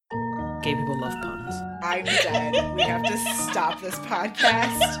Gay people love puns. I'm dead. We have to stop this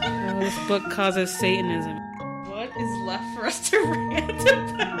podcast. Oh, this book causes Satanism. What is left for us to rant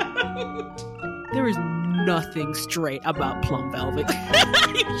about? There is nothing straight about Plum Velvet.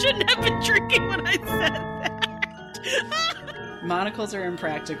 You shouldn't have been drinking when I said that. Monocles are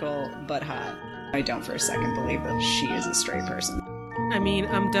impractical, but hot. I don't for a second believe that she is a straight person. I mean,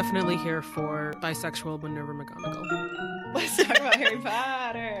 I'm definitely here for bisexual Minerva McGonagall. Let's talk about Harry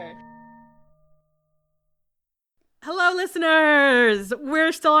Potter. Hello, listeners!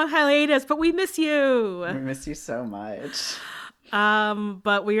 We're still on hiatus, but we miss you. We miss you so much.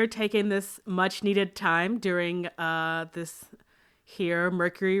 But we are taking this much-needed time during this here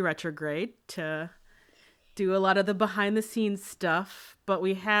Mercury retrograde to do a lot of the behind-the-scenes stuff. But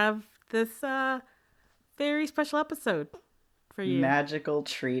we have this very special episode for you. Magical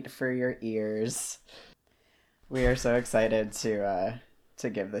treat for your ears. We are so excited to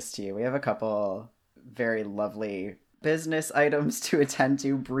give this to you. We have a couple very lovely business items to attend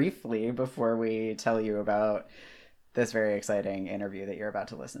to briefly before we tell you about this very exciting interview that you're about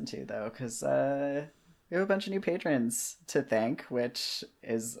to listen to, though, because we have a bunch of new patrons to thank, which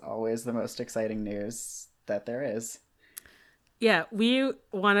is always the most exciting news that there is. Yeah, we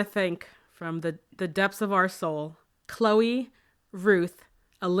want to thank from the depths of our soul, Chloe, Ruth,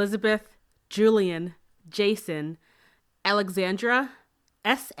 Elizabeth, Julian, Jason, Alexandra,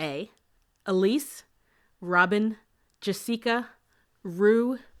 S.A., Elise, Robin, Jessica,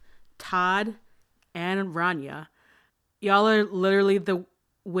 Rue, Todd, and Rania. Y'all are literally the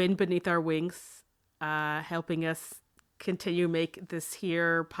wind beneath our wings, helping us continue make this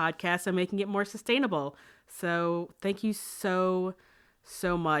here podcast and making it more sustainable. So thank you so,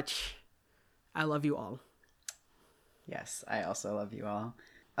 so much. I love you all. Yes, I also love you all.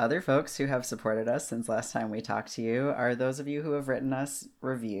 Other folks who have supported us since last time we talked to you are those of you who have written us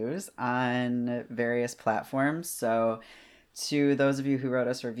reviews on various platforms. So to those of you who wrote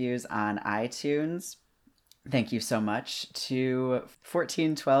us reviews on iTunes, thank you so much. To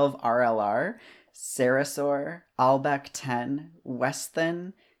 1412 RLR, Sarasor, Albeck 10,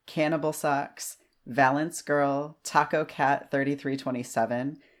 Weston, Cannibal Socks, Valence Girl, Taco Cat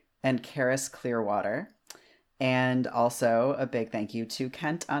 3327, and Karis Clearwater. And also a big thank you to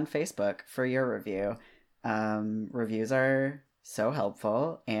Kent on Facebook for your review. Reviews are so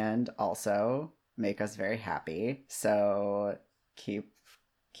helpful and also make us very happy. So keep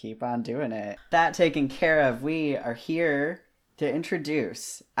on doing it. That taken care of, we are here to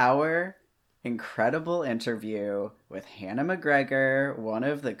introduce our incredible interview with Hannah McGregor, one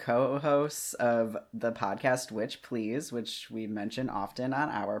of the co-hosts of the podcast Witch Please, which we mention often on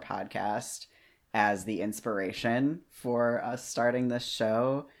our podcast as the inspiration for us starting this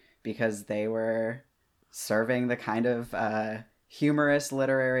show, because they were serving the kind of humorous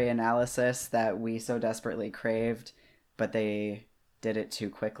literary analysis that we so desperately craved, but they did it too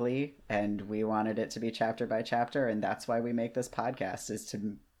quickly, and we wanted it to be chapter by chapter, and that's why we make this podcast, is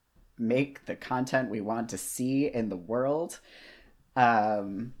to make the content we want to see in the world.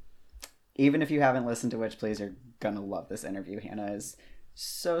 Even if you haven't listened to Witch Please, you're gonna love this interview. Hannah is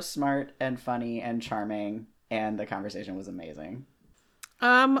so smart and funny and charming, and the conversation was amazing.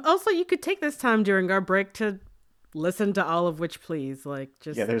 Also, you could take this time during our break to listen to all of Witch Please.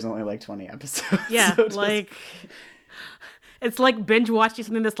 Yeah, there's only like 20 episodes. Yeah, so it's like binge watching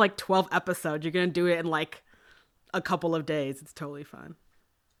something that's like 12 episodes. You're gonna do it in like a couple of days. It's totally fun.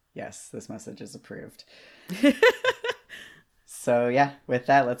 Yes, this message is approved. So yeah, with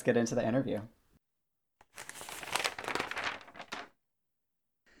that, let's get into the interview.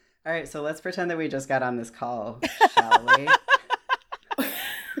 All right, so let's pretend that we just got on this call, shall we?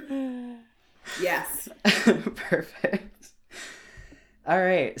 Yes. Perfect. All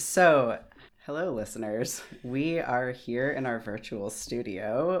right, so hello, listeners. We are here in our virtual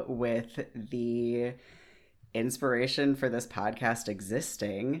studio with the inspiration for this podcast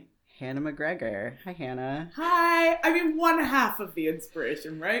existing, Hannah McGregor. Hi, Hannah. Hi. I mean, one half of the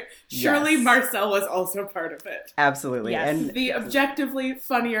inspiration, right? Surely Yes. Marcel was also part of it. Absolutely. Yes. And The objectively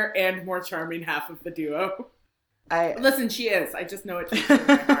funnier and more charming half of the duo. Listen, she is. I just know it deep in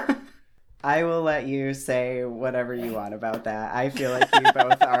my heart. I will let you say whatever you want about that. I feel like you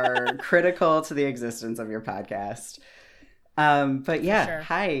both are critical to the existence of your podcast. But yeah, Sure.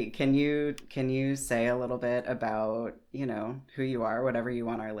 Hi. Can you say a little bit about, who you are, whatever you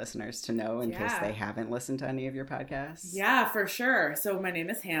want our listeners to know in case they haven't listened to any of your podcasts? Yeah, for sure. So my name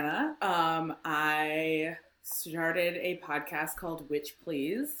is Hannah. I started a podcast called Witch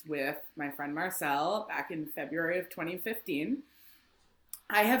Please with my friend Marcel back in February of 2015.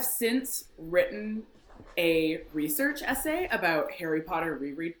 I have since written a research essay about Harry Potter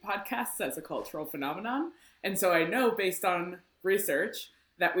reread podcasts as a cultural phenomenon. And so I know, based on research,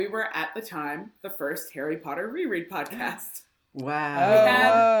 that we were at the time the first Harry Potter reread podcast. Wow. We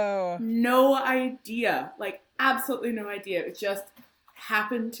had no idea, like absolutely no idea. It just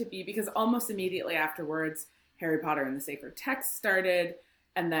happened to be because almost immediately afterwards, Harry Potter and the Sacred Text started,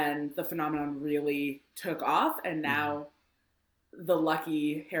 and then the phenomenon really took off, and now the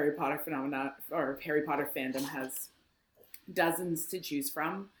lucky Harry Potter phenomenon or Harry Potter fandom has dozens to choose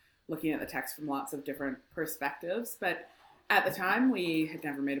from, looking at the text from lots of different perspectives. But at the time, we had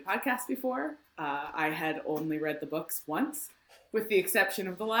never made a podcast before. I had only read the books once, with the exception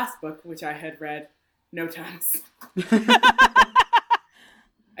of the last book, which I had read no times.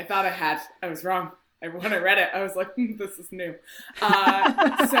 I thought I had. I was wrong. When I read it, I was like, this is new.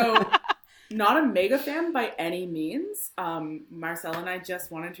 So not a mega fan by any means. Marcel and I just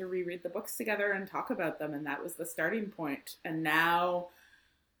wanted to reread the books together and talk about them, and that was the starting point. And now,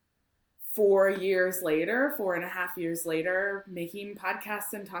 4.5 years later, making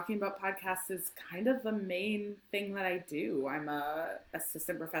podcasts and talking about podcasts is kind of the main thing that I do. I'm a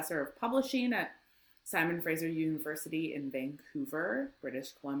assistant professor of publishing at Simon Fraser University in Vancouver,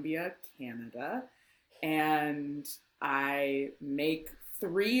 British Columbia, Canada. And I make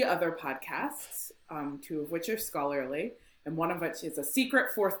 3 other podcasts, 2 of which are scholarly, and one of which is a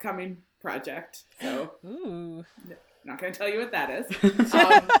secret forthcoming project. So, not going to tell you what that is.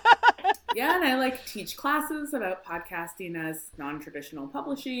 Yeah, and I teach classes about podcasting as non-traditional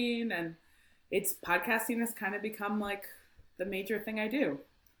publishing, and podcasting has kind of become the major thing I do.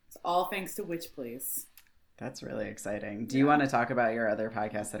 It's all thanks to Witch Please. That's really exciting. Do you want to talk about your other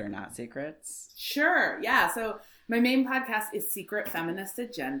podcasts that are not secrets? Sure. Yeah. So my main podcast is Secret Feminist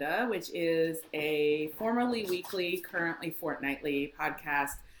Agenda, which is a formerly weekly, currently fortnightly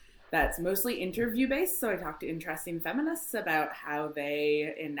podcast that's mostly interview-based. So I talk to interesting feminists about how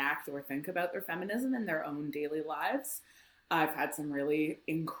they enact or think about their feminism in their own daily lives. I've had some really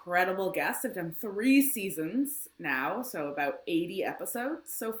incredible guests. I've done 3 seasons now, so about 80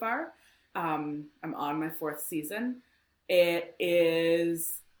 episodes so far. I'm on my 4th season. It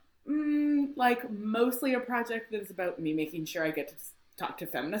is mostly a project that is about me making sure I get to talk to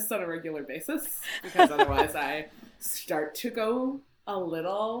feminists on a regular basis, because otherwise I start to go a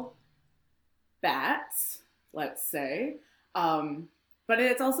little bats, let's say. But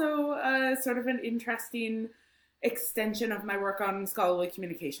it's also sort of an interesting extension of my work on scholarly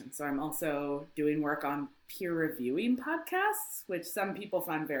communication. So I'm also doing work on peer reviewing podcasts, which some people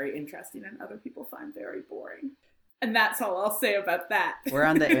find very interesting and other people find very boring. And that's all I'll say about that. We're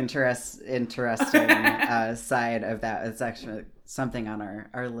on the interesting side of that. It's actually something on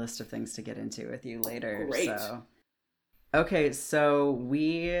our list of things to get into with you later. Great. So. Okay, so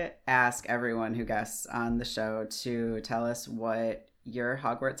we ask everyone who guests on the show to tell us what your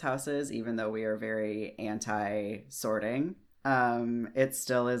Hogwarts house is, even though we are very anti-sorting. It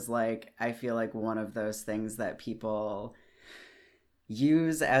still is I feel like one of those things that people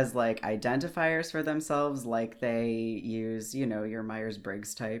use as identifiers for themselves, they use, your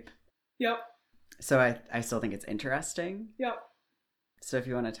Myers-Briggs type. Yep. So I still think it's interesting. Yep. So if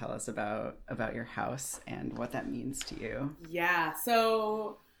you want to tell us about your house and what that means to you. Yeah,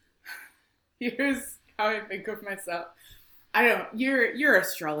 so here's how I think of myself. You're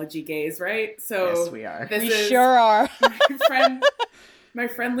astrology gays, right? So yes, we are. We sure are. My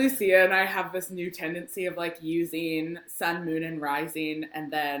friend Lucia and I have this new tendency of using sun, moon, and rising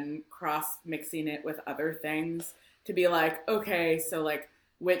and then cross-mixing it with other things to be okay, so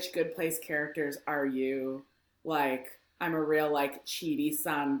which Good Place characters are you? I'm a real Chidi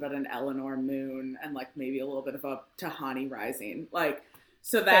sun, but an Eleanor moon, and maybe a little bit of a Tahani rising.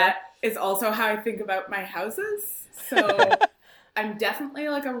 So that is also how I think about my houses. So I'm definitely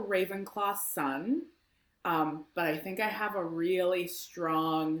a Ravenclaw sun. But I think I have a really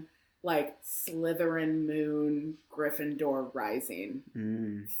strong, Slytherin moon, Gryffindor rising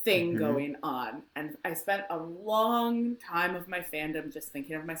thing going on. And I spent a long time of my fandom just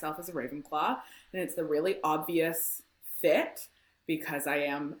thinking of myself as a Ravenclaw. And it's the really obvious fit because I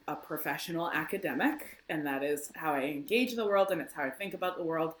am a professional academic. And that is how I engage the world, and it's how I think about the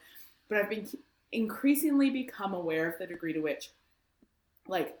world. But I've been increasingly become aware of the degree to which,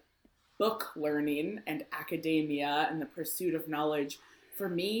 book learning and academia and the pursuit of knowledge for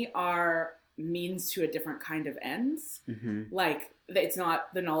me are means to a different kind of ends. It's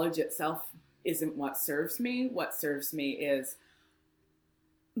not, the knowledge itself isn't what serves me. What serves me is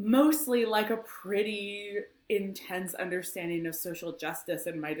mostly a pretty intense understanding of social justice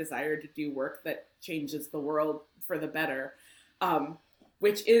and my desire to do work that changes the world for the better,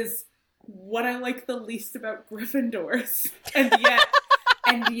 which is what I like the least about Gryffindors,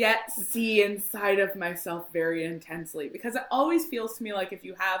 and yet see inside of myself very intensely, because it always feels to me like if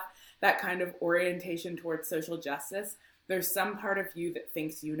you have that kind of orientation towards social justice, there's some part of you that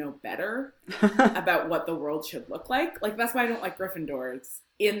thinks you know better about what the world should look like. Like, that's why I don't like Gryffindors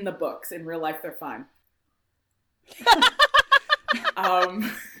in the books. In real life, they're fine.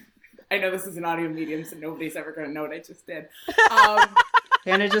 I know this is an audio medium, so nobody's ever going to know what I just did.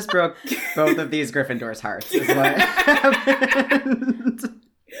 Hannah just broke both of these Gryffindors' hearts, is what happened.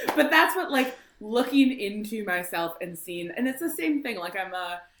 But that's what, like, looking into myself and seeing, and it's the same thing. Like, I'm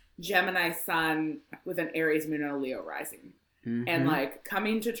a Gemini sun with an Aries moon and a Leo rising. Mm-hmm. And, like,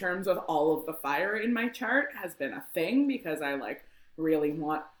 coming to terms with all of the fire in my chart has been a thing, because I, like, really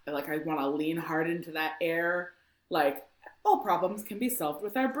want, like, I want to lean hard into that air. Like, all problems can be solved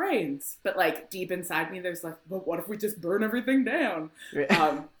with our brains. But, like, deep inside me, there's like, but what if we just burn everything down?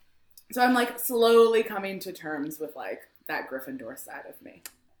 So I'm, like, slowly coming to terms with, like, that Gryffindor side of me.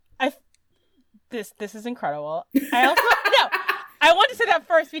 This is incredible. I want to say that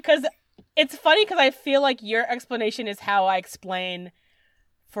first because it's funny, because I feel like your explanation is how I explain.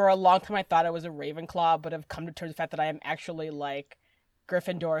 For a long time I thought I was a Ravenclaw, but I've come to terms with the fact that I am actually, like,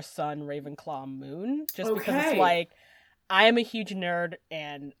 Gryffindor sun, Ravenclaw moon. Just because it's like, I am a huge nerd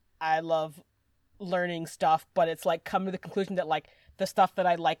and I love learning stuff, but it's like come to the conclusion that, like, the stuff that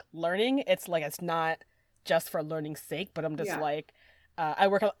I like learning, it's like, it's not just for learning's sake, but I'm just like,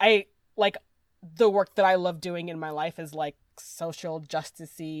 I like the work that I love doing in my life is, like, social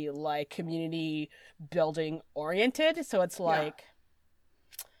justice-y, like, community building oriented. So it's like,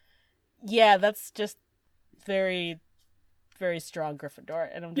 that's just very, very strong Gryffindor.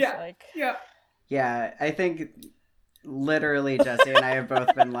 And I'm just like... Yeah, I think literally Jesse and I have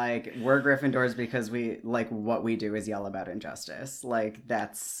both been like, we're Gryffindors because we, like, what we do is yell about injustice. Like,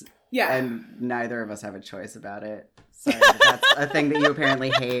 that's... Yeah. And neither of us have a choice about it. Sorry, that's a thing that you apparently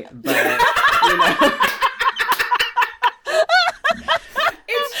hate, but, you know...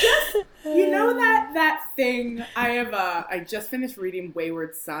 It's just, you know, that thing, I just finished reading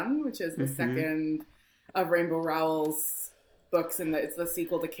Wayward Son, which is the second of Rainbow Rowell's books, and it's the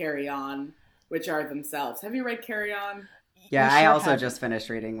sequel to Carry On, which are themselves. Have you read Carry On? Yeah, I also just finished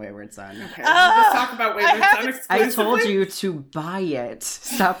reading Wayward Son. Okay, let's talk about Wayward Son exclusively. I told you to buy it.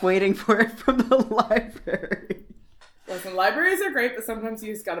 Stop waiting for it from the library. Listen, libraries are great, but sometimes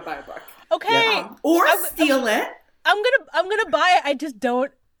you just gotta buy a book. Okay. Or steal it. I'm gonna buy it. I just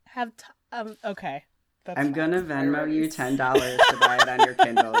don't have time. Okay. I'm gonna Venmo you $10 to buy it on your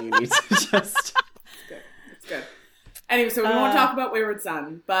Kindle. You need to just... It's good. Anyway, so we won't talk about Wayward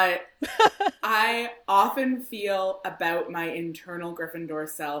Son, but I often feel about my internal Gryffindor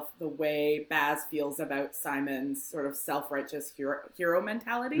self the way Baz feels about Simon's sort of self-righteous hero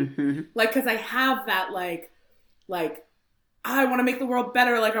mentality. Mm-hmm. Like, because I have that, like, I want to make the world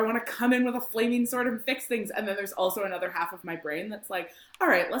better. Like, I want to come in with a flaming sword and fix things. And then there's also another half of my brain that's like, all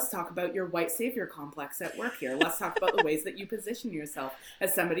right, let's talk about your white savior complex at work here. Let's talk about the ways that you position yourself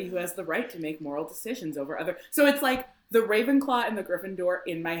as somebody who has the right to make moral decisions over other. So it's like the Ravenclaw and the Gryffindor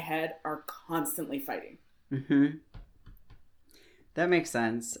in my head are constantly fighting. Mm-hmm. That makes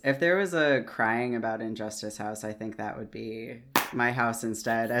sense. If there was a crying about injustice house, I think that would be my house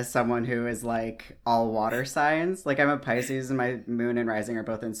instead, as someone who is, like, all water signs. Like, I'm a Pisces and my moon and rising are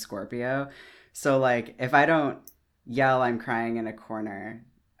both in Scorpio. So, like, if I don't yell, I'm crying in a corner.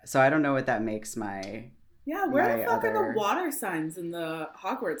 So I don't know what that makes my... Yeah, where the fuck are the water signs in the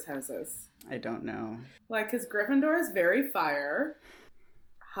Hogwarts houses? I don't know. Like, because Gryffindor is very fire.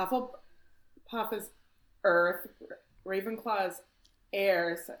 Hufflepuff is earth. Ravenclaw is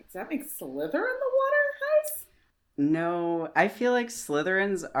air. So does that make Slytherin the water house? No, I feel like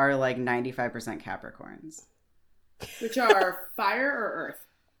Slytherins are like 95% Capricorns. Which are fire or earth?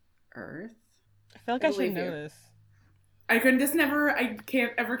 Earth? I feel like I should know this. I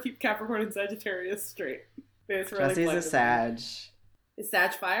can't ever keep Capricorn and Sagittarius straight. It's really Jesse's a Sag. Is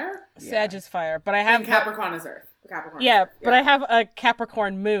Sag fire? Sag is fire, but I have... And Capricorn is earth. Capricorn. Yeah, but I have a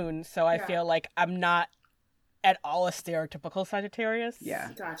Capricorn moon, so I feel like I'm not at all a stereotypical Sagittarius.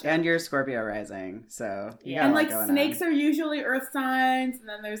 Yeah. Gotcha. And you're Scorpio rising, so you got and a lot like going snakes on. are usually earth signs, and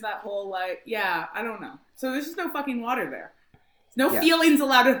then there's that whole like, I don't know. So there's just no fucking water there. No feelings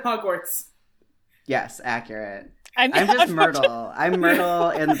allowed in Hogwarts. Yes, accurate. I'm just Myrtle. I'm Myrtle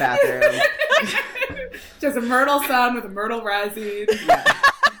in the bathroom. Just a Myrtle sun with a Myrtle rising. Yeah.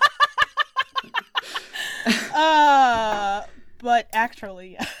 But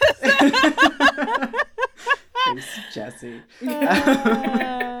actually, yes. Thanks, Jesse.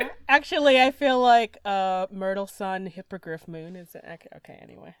 Actually, I feel like Myrtle Sun, Hippogriff Moon is okay.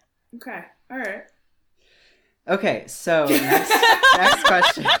 Anyway, Okay. All right. Okay, so next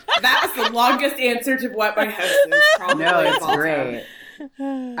question. That was the longest answer to what my house is. Probably No, of it's all great.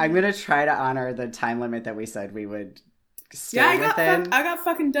 time. I'm gonna try to honor the time limit that we said we would stay Yeah, within. I got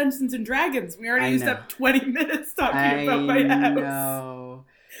fucking Dungeons and Dragons. We already I used know. up 20 minutes talking about my I house. know.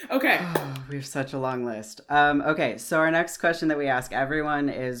 Okay. Oh, we have such a long list. Okay, so our next question that we ask everyone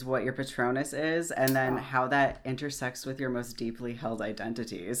is what your Patronus is, and then how that intersects with your most deeply held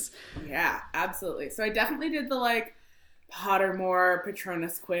identities. Yeah, absolutely. So I definitely did the like Pottermore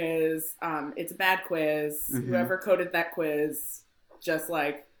Patronus quiz. It's a bad quiz. Mhm. Whoever coded that quiz just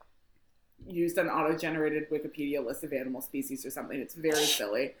like used an auto-generated Wikipedia list of animal species or something. It's very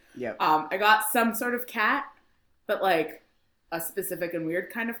silly. Yep. I got some sort of cat, but like a specific and weird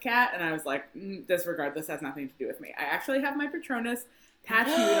kind of cat, and I was like, disregard, this has nothing to do with me. I actually have my Patronus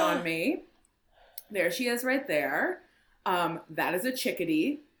tattooed on me. There she is right there. That is a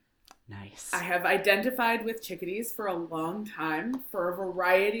chickadee. Nice. I have identified with chickadees for a long time for a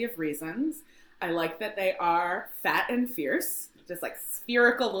variety of reasons. I like that they are fat and fierce, just like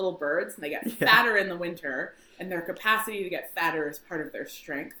spherical little birds, and they get fatter in the winter, and their capacity to get fatter is part of their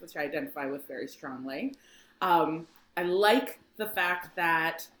strength, which I identify with very strongly. I like the fact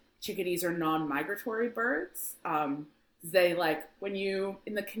that chickadees are non-migratory birds. They like, when you,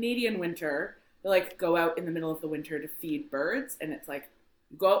 in the Canadian winter, they like go out in the middle of the winter to feed birds, and it's like,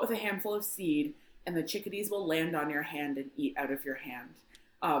 you go out with a handful of seed, and the chickadees will land on your hand and eat out of your hand.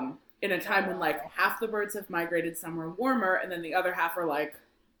 In a time when like half the birds have migrated somewhere warmer, and then the other half are like,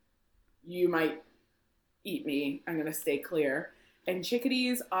 you might eat me, I'm gonna stay clear. And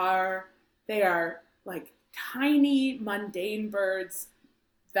chickadees are like tiny, mundane birds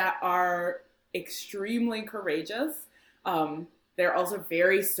that are extremely courageous. They're also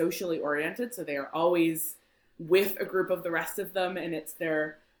very socially oriented, so they are always with a group of the rest of them, and it's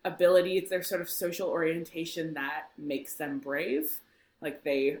their ability, it's their sort of social orientation that makes them brave. Like,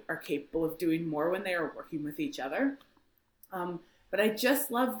 they are capable of doing more when they are working with each other. But I just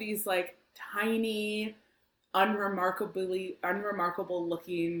love these like tiny, unremarkable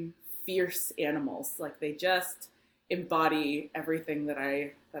looking, fierce animals. Like, they just embody everything that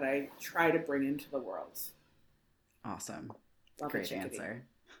I try to bring into the world. Awesome. Love Great answer.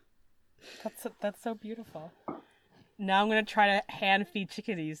 That's so beautiful. Now I'm gonna try to hand feed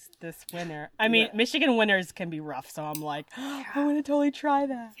chickadees this winter. I mean, Michigan winters can be rough, so I'm like, I want to totally try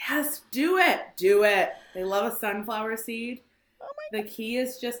that. Yes, do it. Do it. They love a sunflower seed. Oh my The key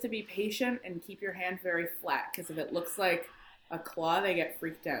is just to be patient and keep your hand very flat, because if it looks like a claw, they get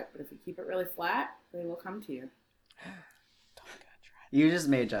freaked out. But if you keep it really flat, they will come to you. You just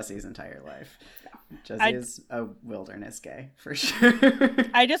made Jesse's entire life. Yeah. Jesse is a wilderness gay, for sure.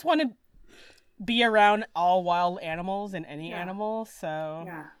 I just want to be around all wild animals and any animal, so...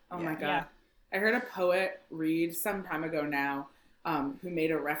 Yeah. Oh my God. Yeah. I heard a poet read some time ago now who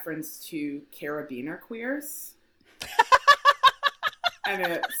made a reference to carabiner queers. And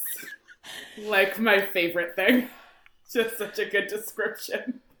it's like my favorite thing. Just such a good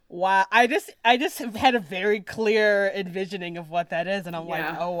description. Wow, I just had a very clear envisioning of what that is, and I'm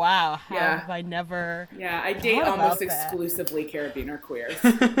like, oh wow, how have I never? Yeah, I date almost exclusively carabiner queers.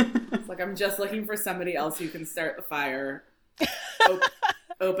 It's like, I'm just looking for somebody else who can start the fire,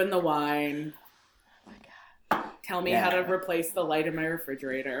 open the wine, tell me how to replace the light in my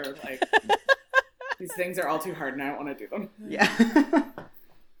refrigerator. Like, these things are all too hard, and I don't want to do them. Yeah.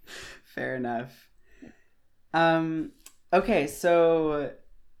 Fair enough. Okay, so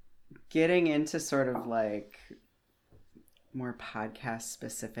getting into sort of like more podcast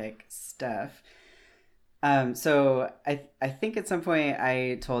specific stuff. So I think at some point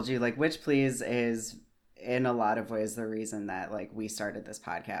I told you like Witch Please is in a lot of ways the reason that like we started this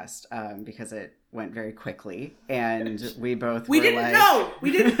podcast, because it went very quickly and we both didn't know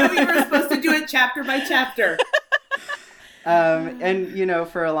you were supposed to do it chapter by chapter. And you know,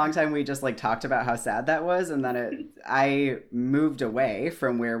 for a long time we just like talked about how sad that was, and then I moved away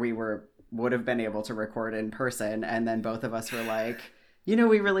from where we would have been able to record in person, and then both of us were like, you know,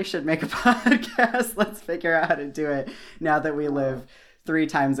 we really should make a podcast. Let's figure out how to do it now that we live 3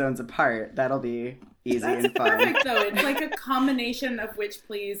 time zones apart. That'll be easy and fun. That's perfect though. It's like a combination of Witch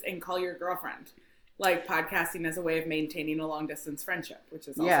Please and Call Your Girlfriend. Like podcasting as a way of maintaining a long distance friendship, which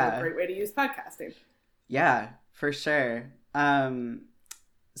is also a great way to use podcasting. Yeah, for sure.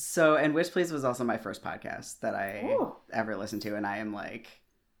 So, and Witch Please was also my first podcast that I ever listened to, and I am like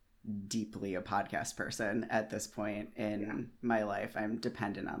deeply a podcast person at this point in my life. I'm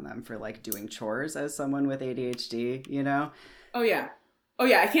dependent on them for like doing chores as someone with ADHD, you know? Oh Oh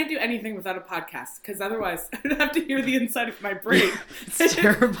yeah, I can't do anything without a podcast because otherwise I'd have to hear the inside of my brain. It's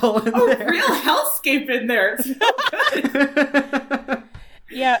terrible in a there. Real hellscape in there. It's no good.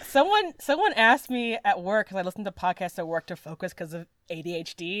 Yeah, someone asked me at work, because I listen to podcasts at work to focus because of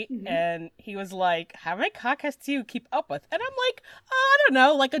ADHD, and he was like, how many podcasts do you keep up with? And I'm like, I don't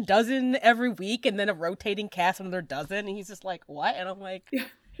know, like a dozen every week, and then a rotating cast, another dozen, and he's just like, what? And I'm like... Yeah.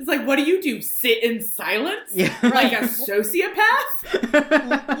 It's like, what do? Sit in silence? Yeah. Like a sociopath?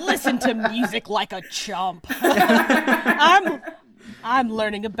 Listen to music like a chump. I'm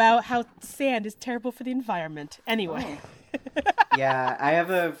learning about how sand is terrible for the environment. Anyway. Yeah, I have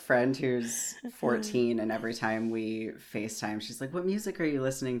a friend who's 14, and every time we FaceTime, she's like, what music are you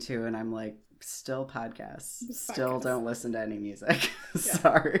listening to? And I'm like, still podcasts. Still don't listen to any music.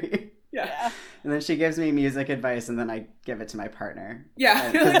 Sorry. Yeah. And then she gives me music advice, and then I give it to my partner. Yeah.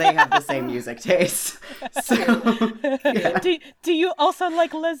 Because they have the same music taste. So, yeah. Do you also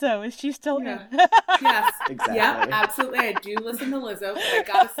like Lizzo? Is she still in? Yes. Exactly. Yeah, absolutely. I do listen to Lizzo, but I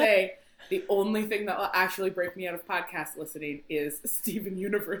gotta say, the only thing that will actually break me out of podcast listening is Steven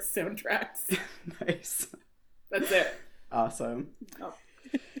Universe soundtracks. Nice. That's it. Awesome. Oh.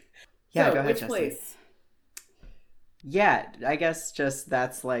 Yeah, so, go ahead, which Jesse. place? Yeah, I guess just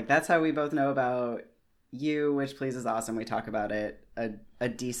that's how we both know about you, which please is awesome. We talk about it a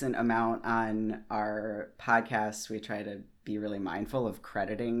decent amount on our podcast. We try to be really mindful of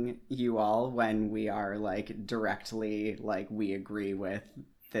crediting you all when we are like directly like we agree with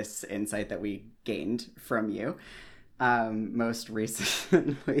this insight that we gained from you. Most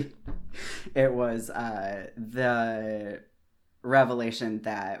recently, it was the revelation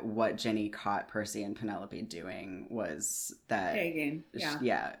that what Ginny caught Percy and Penelope doing was that Hagen.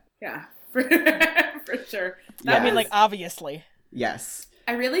 Yeah. Yeah. For sure. Yeah. I mean, like, obviously. Yes.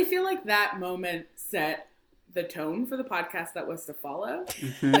 I really feel like that moment set the tone for the podcast that was to follow.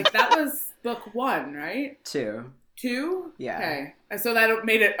 Mm-hmm. Like, that was book 1, right? 2. 2? Yeah. Okay. So that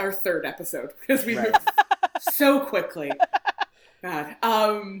made it our 3rd episode because we Right. moved so quickly. God.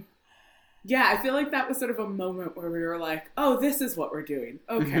 Yeah, I feel like that was sort of a moment where we were like, oh, this is what we're doing.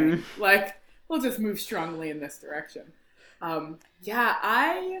 Okay. Mm-hmm. Like, we'll just move strongly in this direction. Yeah,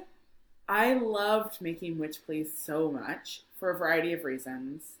 I loved making Witch Please so much for a variety of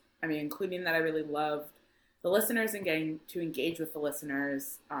reasons. I mean, including that I really loved the listeners and getting to engage with the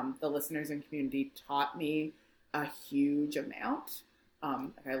listeners. The listeners and community taught me a huge amount.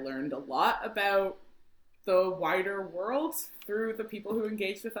 I learned a lot about the wider world through the people who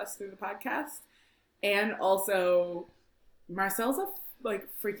engaged with us through the podcast. And also, Marcel's a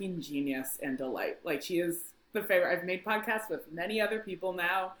freaking genius and delight. Like, she is the favorite. I've made podcasts with many other people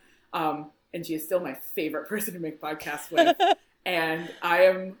now, and she is still my favorite person to make podcasts with. And I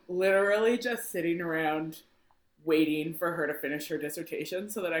am literally just sitting around waiting for her to finish her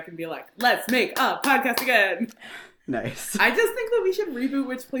dissertation so that I can be like, let's make a podcast again. Nice. I just think that we should reboot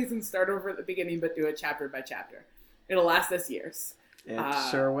Witch Please and start over at the beginning, but do it chapter by chapter. It'll last us years. It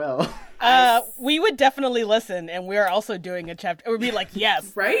sure will. We would definitely listen, and we're also doing a chapter. It would be like,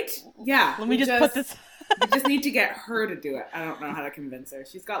 yes. Right? Yeah. Let me just put this... We just need to get her to do it. I don't know how to convince her.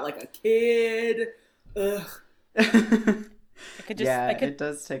 She's got like a kid. Ugh. It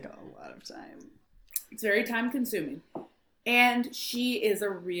does take a lot of time. It's very time consuming. And she is a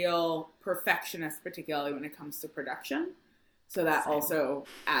real perfectionist, particularly when it comes to production. So that also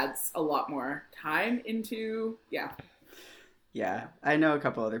adds a lot more time into, Yeah, I know a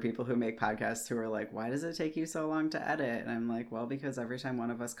couple other people who make podcasts who are like, why does it take you so long to edit? And I'm like, well, because every time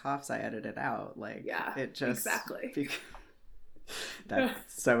one of us coughs, I edit it out. Like, it just... Exactly.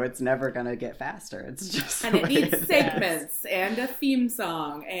 So it's never going to get faster. It's just... And it needs segments and a theme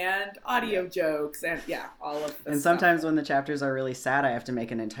song and audio jokes and, all of this And sometimes when the chapters are really sad, I have to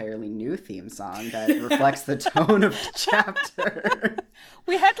make an entirely new theme song that reflects the tone of the chapter.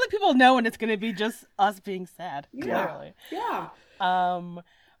 We had to let people know when it's going to be just us being sad. Clearly. Yeah.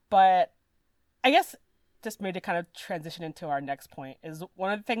 But I guess just maybe to kind of transition into our next point is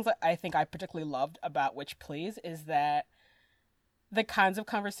one of the things that I think I particularly loved about Witch Please is that the kinds of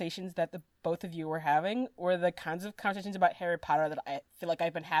conversations that the both of you were having were the kinds of conversations about Harry Potter that I feel like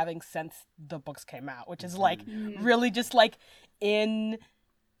I've been having since the books came out, which is like really just like in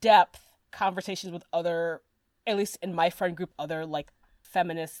depth conversations with other, at least in my friend group, other like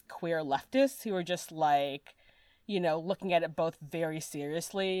feminist queer leftists who are just like, you know, looking at it both very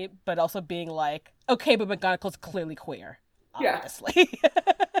seriously, but also being like, okay, but McGonagall's clearly queer, obviously.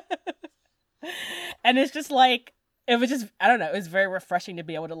 And it's just like, it was just, I don't know, it was very refreshing to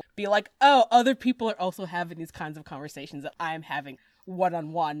be able to be like, oh, other people are also having these kinds of conversations that I'm having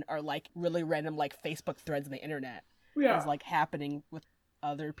one-on-one or like really random like Facebook threads on the internet. Yeah. Is like happening with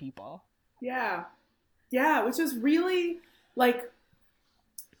other people. Yeah. Yeah, which is really, like,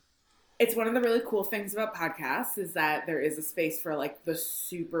 it's one of the really cool things about podcasts is that there is a space for, like, the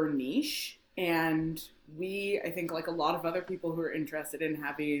super niche. And I think, like a lot of other people who are interested in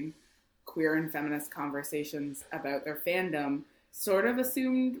having queer and feminist conversations about their fandom, sort of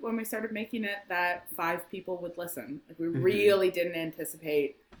assumed when we started making it that 5 people would listen. Like, we really didn't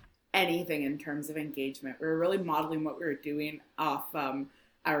anticipate anything in terms of engagement. We were really modeling what we were doing off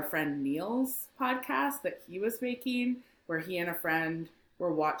our friend Neil's podcast that he was making, where he and a friend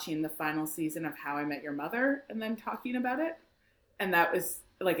were watching the final season of How I Met Your Mother and then talking about it. And that was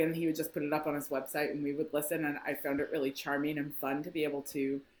like, and he would just put it up on his website and we would listen. And I found it really charming and fun to be able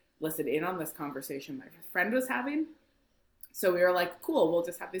to listen in on this conversation my friend was having. So we were like, cool, we'll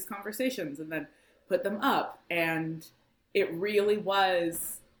just have these conversations and then put them up. And it really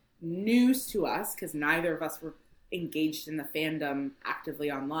was news to us, because neither of us were engaged in the fandom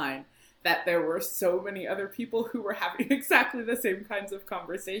actively online, that there were so many other people who were having exactly the same kinds of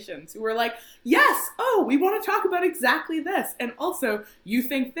conversations, who were like, yes, oh, we want to talk about exactly this. And also, you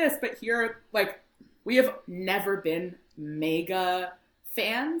think this, but here, like, we have never been mega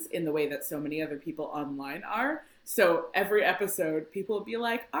fans in the way that so many other people online are. So every episode, people would be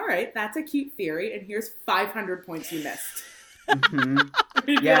like, all right, that's a cute theory, and here's 500 points you missed.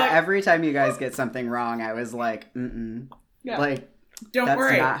 Yeah, like, every time you guys get something wrong, I was like, yeah. Like, don't that's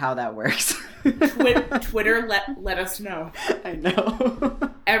worry. Not how that works. Twitter let us know. I know.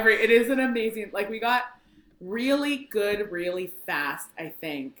 It is an amazing, like, we got really good, really fast, I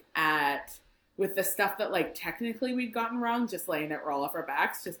think, with the stuff that, like, technically we'd gotten wrong, just laying it roll off our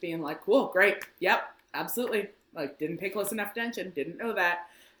backs, just being like, cool, great, yep, absolutely. Like, didn't pay close enough attention, didn't know that,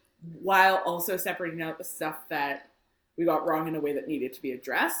 while also separating out the stuff that we got wrong in a way that needed to be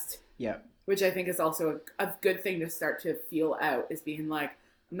addressed. Yep. Which I think is also a good thing to start to feel out, is being like,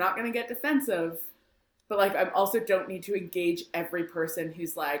 I'm not going to get defensive, but, like, I also don't need to engage every person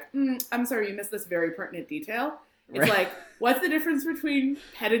who's like, I'm sorry, you missed this very pertinent detail. It's like, what's the difference between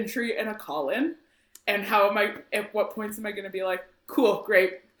pedantry and a call-in? And at what points am I going to be like, cool,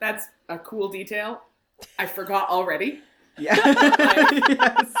 great, that's a cool detail. I forgot already. Yeah. Like,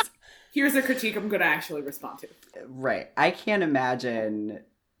 yes. Here's a critique I'm going to actually respond to. Right. I can't imagine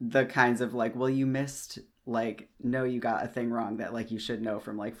the kinds of, like, well, you missed, like, no, you got a thing wrong that, like, you should know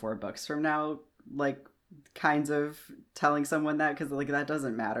from, like, 4 books from now, like, kinds of telling someone that, because, like, that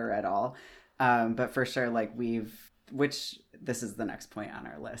doesn't matter at all. But for sure, like, which this is the next point on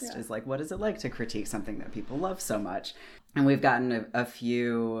our list, is, like, what is it like to critique something that people love so much? And we've gotten a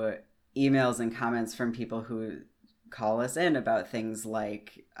few emails and comments from people who call us in about things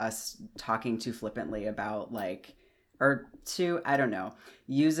like us talking too flippantly about, like, or too, I don't know,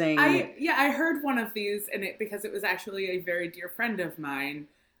 using... I heard one of these, and because it was actually a very dear friend of mine,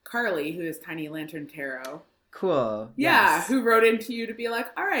 Carly, who is Tiny Lantern Tarot. Cool. Yeah, yes. Who wrote into you to be like,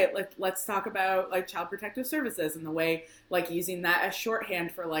 all right, let's talk about, like, Child Protective Services and the way, like, using that as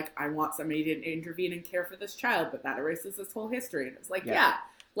shorthand for, like, I want somebody to intervene and care for this child, but that erases this whole history. And it's like,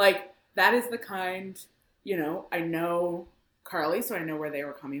 like, that is the kind, you know, I know Carly, so I know where they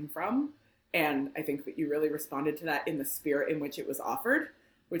were coming from. And I think that you really responded to that in the spirit in which it was offered,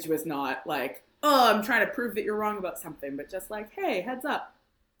 which was not like, oh, I'm trying to prove that you're wrong about something, but just like, hey, heads up,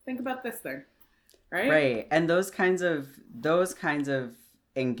 think about this thing. Right. And those kinds of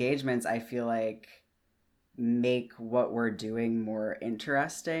engagements, I feel like, make what we're doing more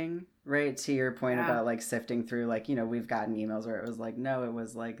interesting, right? To your point about, like, sifting through, like, you know, we've gotten emails where it was like, no, it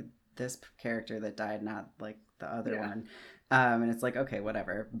was, like, this character that died, not, like, the other one. And it's like, okay,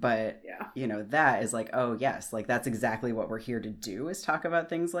 whatever. But, you know, that is like, oh, yes, like, that's exactly what we're here to do, is talk about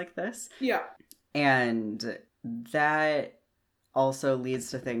things like this. Yeah. And that also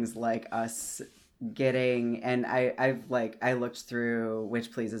leads to things like us getting, and I looked through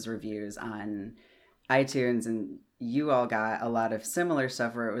Which Pleases reviews on iTunes, and you all got a lot of similar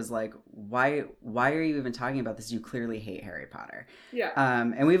stuff where it was like, why are you even talking about this? You clearly hate Harry Potter. Yeah.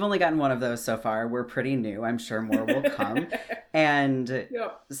 And we've only gotten one of those so far. We're pretty new. I'm sure more will come. And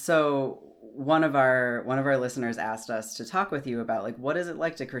so one of our listeners asked us to talk with you about, like, what is it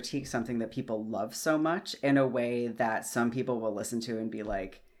like to critique something that people love so much in a way that some people will listen to and be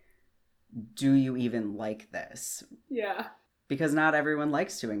like, do you even like this? Yeah. Because not everyone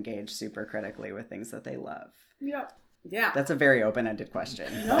likes to engage super critically with things that they love. Yeah. Yeah. That's a very open-ended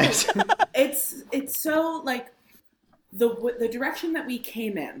question. No, it's so, like, the direction that we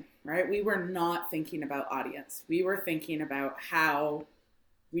came in, right? We were not thinking about audience. We were thinking about how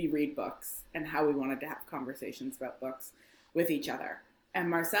we read books and how we wanted to have conversations about books with each other. And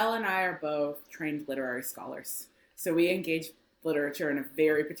Marcel and I are both trained literary scholars. So we engage literature in a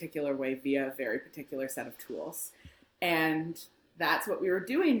very particular way via a very particular set of tools. And that's what we were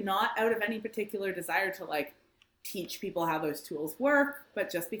doing, not out of any particular desire to like teach people how those tools work,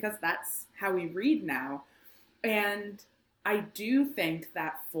 but just because that's how we read now. And I do think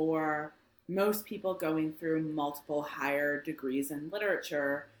that for most people going through multiple higher degrees in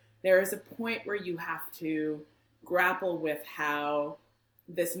literature, there is a point where you have to grapple with how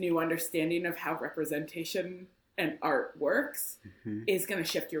this new understanding of how representation and art works is going to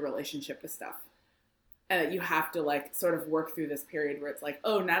shift your relationship to stuff. And you have to like sort of work through this period where it's like,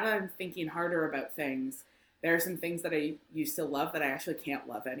 oh, now that I'm thinking harder about things, there are some things that I used to love that I actually can't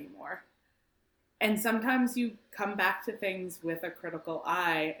love anymore. And sometimes you come back to things with a critical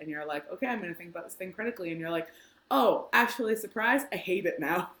eye and you're like, okay, I'm going to think about this thing critically. And you're like, oh, actually, surprise, I hate it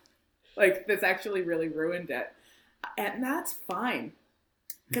now. Like, this actually really ruined it. And that's fine.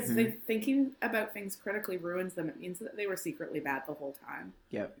 Because thinking about things critically ruins them. It means that they were secretly bad the whole time.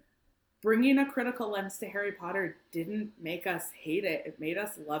 Yep. Bringing a critical lens to Harry Potter didn't make us hate it. It made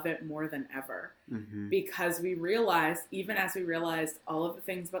us love it more than ever. Because we realized, even as we realized all of the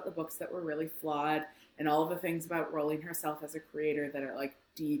things about the books that were really flawed and all of the things about Rowling herself as a creator that are like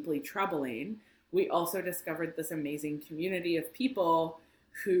deeply troubling, we also discovered this amazing community of people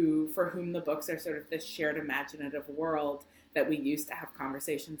for whom the books are sort of this shared imaginative world that we use to have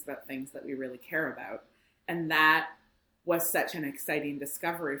conversations about things that we really care about. And that was such an exciting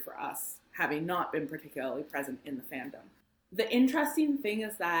discovery for us, having not been particularly present in the fandom. The interesting thing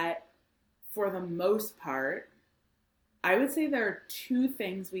is that, for the most part, I would say there are two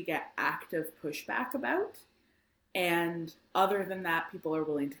things we get active pushback about, and other than that, people are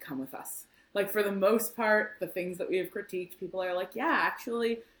willing to come with us. Like, for the most part, the things that we have critiqued, people are like, yeah,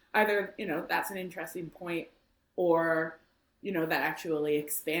 actually, either, that's an interesting point, or that actually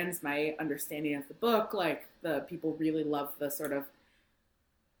expands my understanding of the book. Like, the people really love the sort of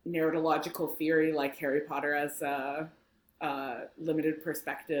narratological theory, like Harry Potter as a limited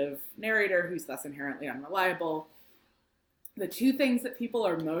perspective narrator who's thus inherently unreliable. The two things that people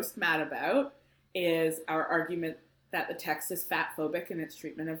are most mad about is our argument that the text is fat-phobic in its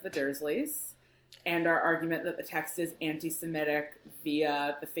treatment of the Dursleys, and our argument that the text is anti-Semitic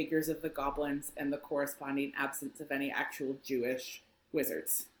via the figures of the goblins and the corresponding absence of any actual Jewish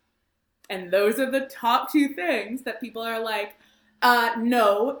wizards. And those are the top two things that people are like,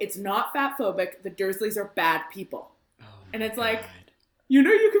 no, it's not fat-phobic. The Dursleys are bad people. Oh, and it's like, you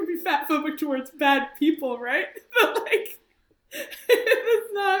can be fat-phobic towards bad people, right? But like,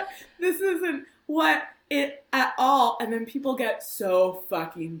 this isn't what it at all. And then people get so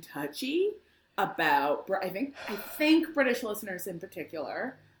fucking touchy about, I think British listeners in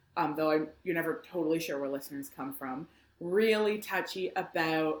particular, though you're never totally sure where listeners come from, really touchy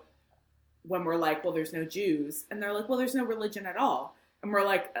about when we're like, well, there's no Jews. And they're like, well, there's no religion at all. And we're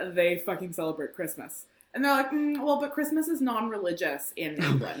like, they fucking celebrate Christmas. And they're like, well, but Christmas is non-religious in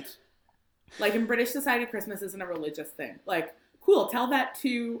England. Like, in British society, Christmas isn't a religious thing. Like, cool, tell that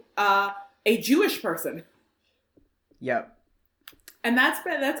to a Jewish person. Yep. And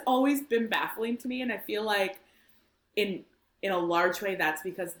that's always been baffling to me, and I feel like in a large way that's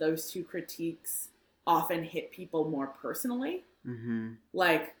because those two critiques often hit people more personally.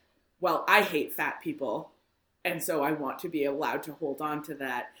 Like, well, I hate fat people, and so I want to be allowed to hold on to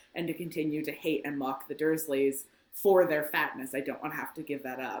that and to continue to hate and mock the Dursleys for their fatness. I don't want to have to give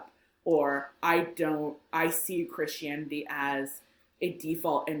that up. Or I see Christianity as a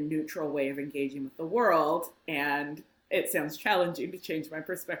default and neutral way of engaging with the world, and it sounds challenging to change my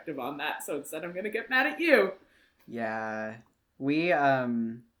perspective on that, so instead I'm going to get mad at you. Yeah. We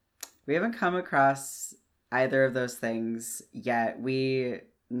haven't come across either of those things yet.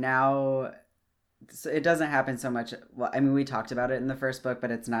 So it doesn't happen so much. Well, I mean, we talked about it in the first book,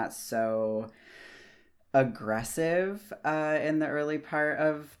 but it's not so aggressive in the early part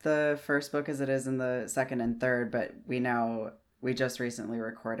of the first book as it is in the second and third, but we just recently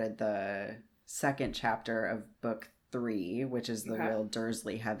recorded the second chapter of book 3, which is the real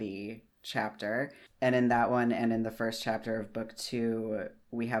Dursley heavy chapter. And in that one and in the first chapter of book 2,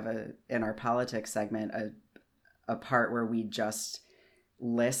 we have in our politics segment a part where we just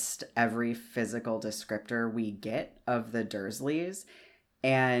list every physical descriptor we get of the Dursleys,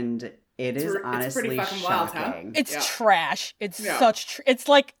 and it's honestly pretty fucking wild, shocking. huh? It's trash. It's such it's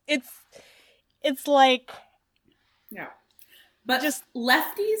like yeah. But just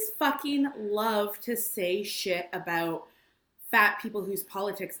lefties fucking love to say shit about fat people whose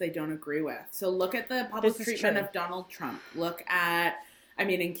politics they don't agree with. So look at the public treatment of Donald Trump. Look at,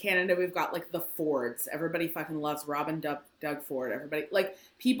 in Canada we've got like the Fords. Everybody fucking loves Doug Ford. Everybody, like,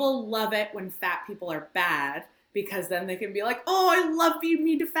 people love it when fat people are bad. because then they can be like, oh, I love being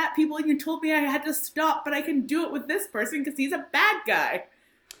mean to fat people and you told me I had to stop, but I can do it with this person because he's a bad guy.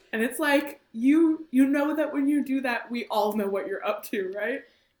 And it's like, you know that when you do that, we all know what you're up to, right?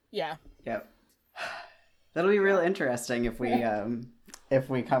 Yeah. Yep. That'll be real interesting if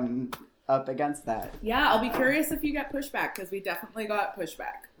we come up against that. Yeah, I'll be curious if you get pushback, because we definitely got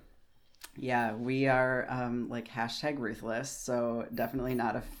pushback. Yeah, we are like #ruthless, so definitely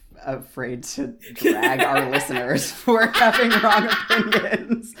not afraid to drag our listeners for having wrong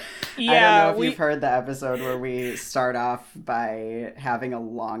opinions. Yeah, I don't know if you've heard the episode where we start off by having a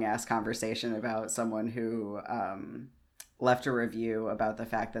long ass conversation about someone who left a review about the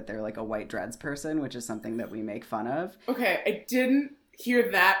fact that they're like a white dreads person, which is something that we make fun of. Okay, I didn't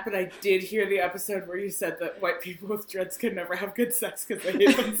hear that, but I did hear the episode where you said that white people with dreads can never have good sex because they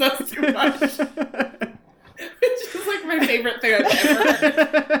hate themselves too much. Which is like my favorite thing I've ever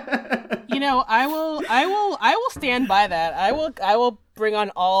heard. You know, I will stand by that. I will bring on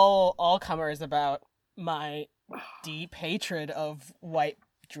all comers about my deep hatred of white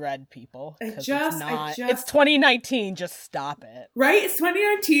dread people. It's 2019. Just stop it. Right? It's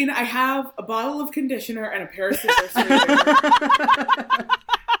 2019. I have a bottle of conditioner and a pair of scissors.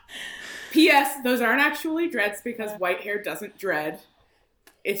 P.S. Those aren't actually dreads because white hair doesn't dread.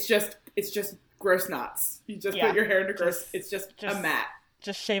 It's just gross knots. You just put your hair into gross. It's just a mat.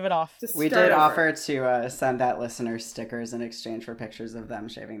 Just shave it off. We did offer to send that listener stickers in exchange for pictures of them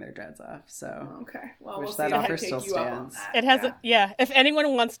shaving their dreads off. So okay, well, which we'll that see offer if I still take you up on stands. that. It has if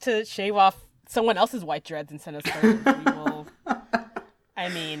anyone wants to shave off someone else's white dreads and send us photos, we will. I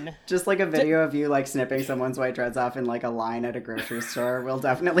mean, just like a video of you like snipping someone's white dreads off in like a line at a grocery store. We'll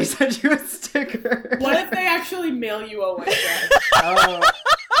definitely send you a sticker. What if they actually mail you a white dread? Oh,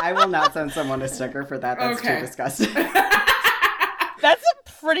 I will not send someone a sticker for that. That's too disgusting. That's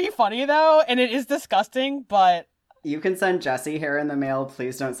pretty funny though, and it is disgusting, but you can send Jesse hair in the mail.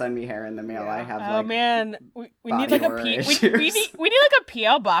 Please don't send me hair in the mail. I have man, we need like we need like a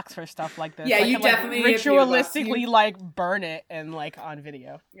PO box for stuff like this. Yeah, like, you definitely like, ritualistically like burn it and like on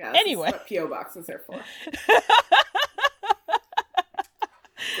video. Yeah. Anyway, that's what PO boxes are for.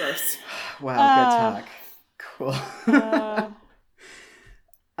 Gross. Wow, good talk. Cool.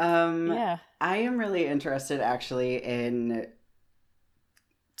 Yeah. I am really interested actually in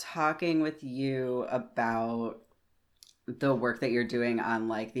talking with you about the work that you're doing on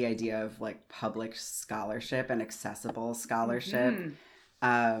like the idea of like public scholarship and accessible scholarship.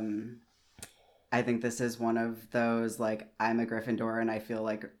 Mm-hmm. I think this is one of those, like, I'm a Gryffindor and I feel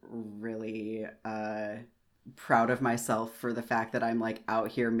like really proud of myself for the fact that I'm like out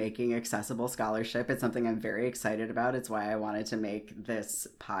here making accessible scholarship. It's something I'm very excited about. It's why I wanted to make this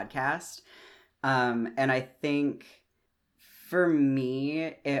podcast. And I think for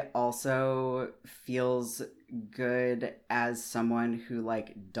me, it also feels good as someone who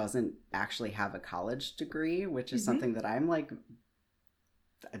like doesn't actually have a college degree, which is something that I'm like,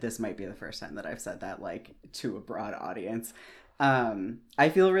 this might be the first time that I've said that like to a broad audience. I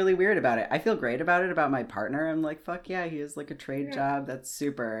feel really weird about it. I feel great about it about my partner. I'm like, fuck yeah, he has like a trade job. That's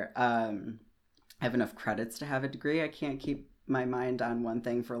super. I have enough credits to have a degree. I can't keep my mind on one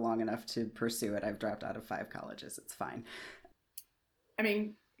thing for long enough to pursue it. I've dropped out of 5 colleges. It's fine. I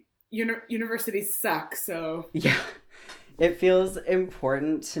mean, universities suck, so... Yeah. It feels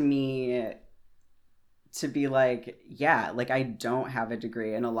important to me to be like, yeah, like I don't have a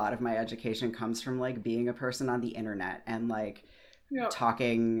degree, and a lot of my education comes from like being a person on the internet and like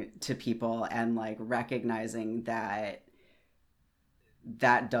talking to people and like recognizing that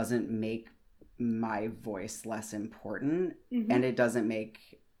that doesn't make my voice less important, and it doesn't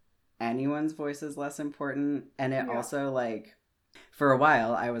make anyone's voices less important. And it also like, for a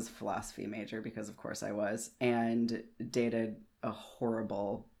while I was a philosophy major because of course I was, and dated a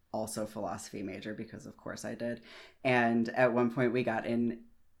horrible also philosophy major because of course I did. And at one point we got in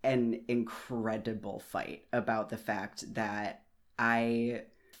an incredible fight about the fact that I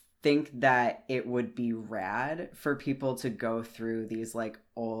think that it would be rad for people to go through these like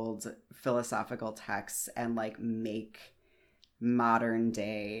old philosophical texts and like make modern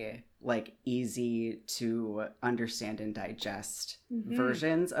day like easy to understand and digest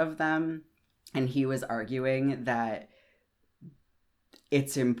versions of them. And he was arguing that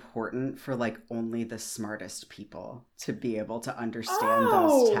it's important for like only the smartest people to be able to understand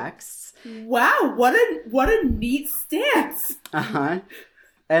those texts. Wow, what a neat stance.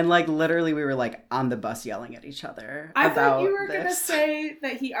 And like literally we were like on the bus yelling at each other. I thought you were gonna say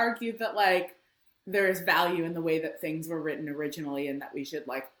that he argued that like there is value in the way that things were written originally and that we should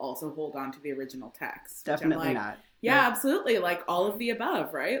like also hold on to the original text. Definitely not. Yeah, absolutely. Like all of the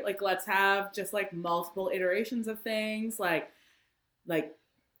above, right? Like let's have just like multiple iterations of things. Like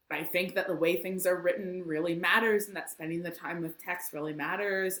I think that the way things are written really matters, and that spending the time with text really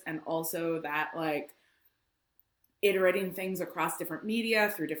matters. And also that like iterating things across different media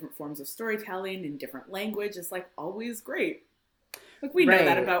through different forms of storytelling in different language is like always great. Like we know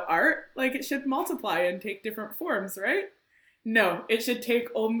that about art. Like it should multiply and take different forms, right? No, it should take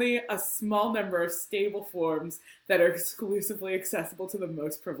only a small number of stable forms that are exclusively accessible to the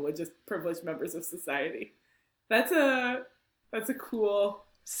most privileged members of society. That's a cool,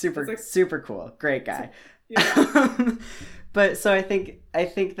 super cool. Great guy. Yeah. But so I think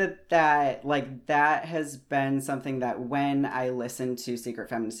that like that has been something that when I listen to Secret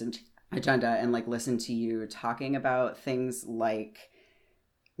Feminist Agenda and like listen to you talking about things like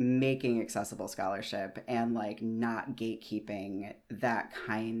making accessible scholarship and like not gatekeeping that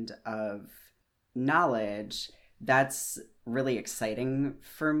kind of knowledge, that's really exciting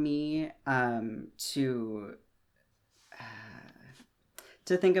for me to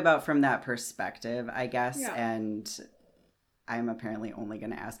think about from that perspective, I guess. Yeah. And I'm apparently only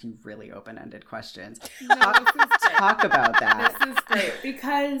going to ask you really open-ended questions. No, this is great. Talk about that. This is great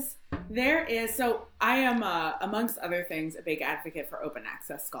because so I am, amongst other things, a big advocate for open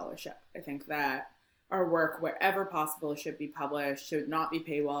access scholarship. I think that our work, wherever possible, should be published, should not be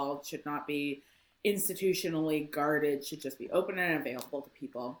paywalled, should not be institutionally guarded, should just be open and available to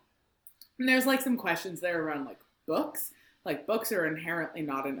people. And there's like some questions there around like books. Like books are inherently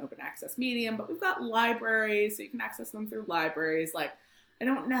not an open access medium, but we've got libraries, so you can access them through libraries. Like, I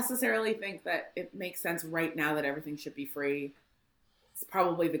don't necessarily think that it makes sense right now that everything should be free. It's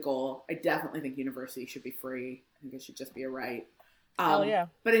probably the goal. I definitely think university should be free. I think it should just be a right. Hell yeah.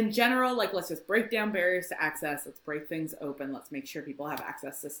 But in general, like, let's just break down barriers to access. Let's break things open. Let's make sure people have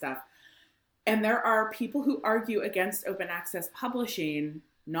access to stuff. And there are people who argue against open access publishing,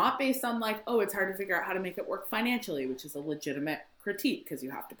 not based on like, oh, it's hard to figure out how to make it work financially, which is a legitimate critique because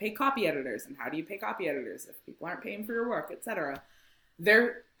you have to pay copy editors. And how do you pay copy editors if people aren't paying for your work, etc.?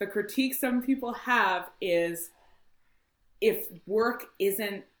 The critique some people have is if work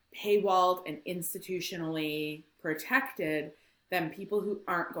isn't paywalled and institutionally protected, then people who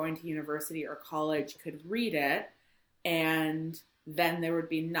aren't going to university or college could read it, and then there would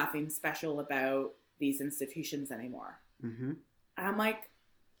be nothing special about these institutions anymore. Mm-hmm. And I'm like,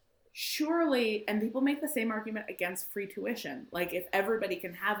 surely, and people make the same argument against free tuition. Like, if everybody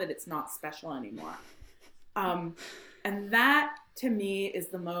can have it, it's not special anymore. And that, to me, is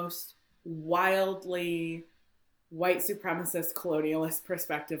the most wildly white supremacist colonialist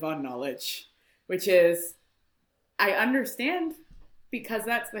perspective on knowledge, which is, I understand, because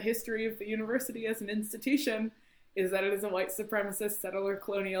that's the history of the university as an institution, is that it is a white supremacist settler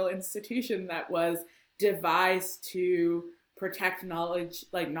colonial institution that was devised to protect knowledge,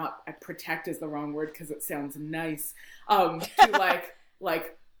 like not protect is the wrong word because it sounds nice, to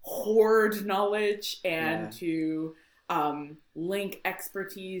like hoard knowledge and to link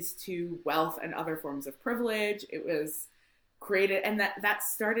expertise to wealth and other forms of privilege. It was created, and that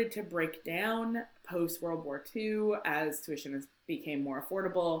started to break down post World War II as tuition became more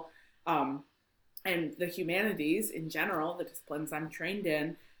affordable. And the humanities in general, the disciplines I'm trained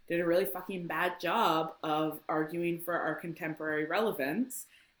in, did a really fucking bad job of arguing for our contemporary relevance.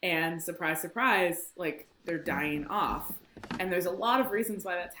 And surprise, surprise, like they're dying off. And there's a lot of reasons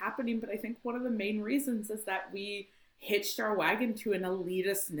why that's happening. But I think one of the main reasons is that we hitched our wagon to an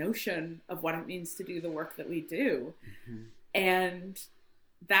elitist notion of what it means to do the work that we do. Mm-hmm. And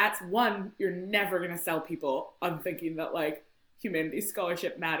that's one, you're never going to sell people on thinking that like humanities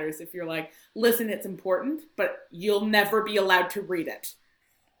scholarship matters if you're like, listen, it's important, but you'll never be allowed to read it.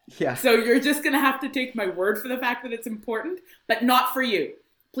 Yeah. So you're just going to have to take my word for the fact that it's important, but not for you.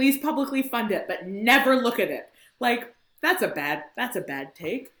 Please publicly fund it, but never look at it. Like, that's a bad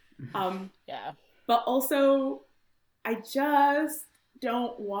take. Yeah. But also, I just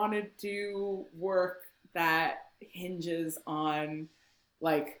don't want to do work that hinges on,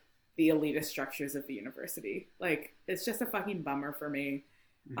 like, the elitist structures of the university. Like, it's just a fucking bummer for me.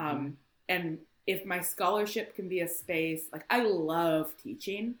 Mm-hmm. And if my scholarship can be a space, like, I love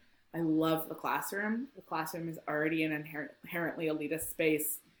teaching. I love the classroom. The classroom is already an inherently elitist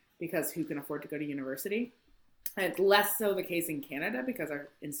space because who can afford to go to university? And it's less so the case in Canada because our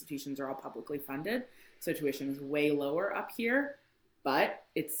institutions are all publicly funded. So tuition is way lower up here, but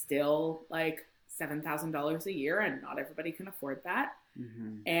it's still like $7,000 a year and not everybody can afford that.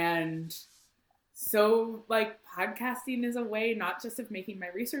 Mm-hmm. And so like podcasting is a way not just of making my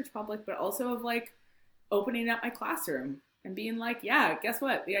research public, but also of like opening up my classroom and being like, yeah, guess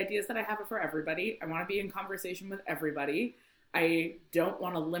what? The ideas that I have are for everybody. I want to be in conversation with everybody. I don't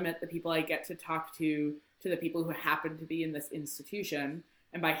want to limit the people I get to talk to the people who happen to be in this institution.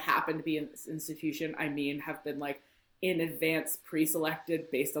 And by happen to be in this institution, I mean have been like in advance pre-selected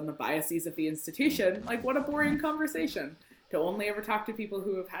based on the biases of the institution. Like, what a boring conversation to only ever talk to people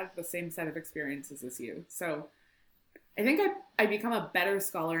who have had the same set of experiences as you. So I think I become a better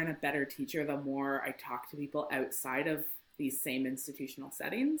scholar and a better teacher the more I talk to people outside of these same institutional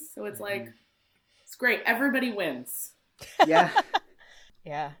settings. So it's like, it's great. Everybody wins. Yeah.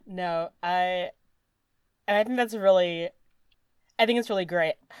 Yeah. No, I think that's really, I think it's really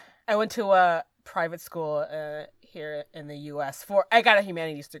great. I went to a private school here in the U.S. I got a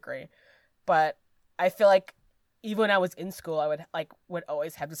humanities degree, but I feel like even when I was in school, I would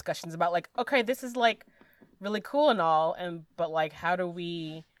always have discussions about like, okay, this is like really cool and all, but like, how do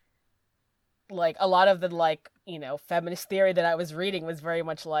we, like, a lot of the like, you know, feminist theory that I was reading was very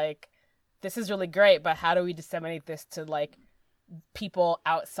much like, this is really great, but how do we disseminate this to like people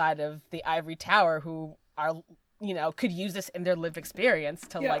outside of the ivory tower who are, you know, could use this in their lived experience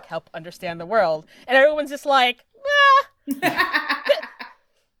to like help understand the world? And everyone's just like,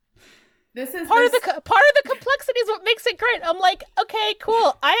 This is part of the complexity is what makes it great. I'm like, okay,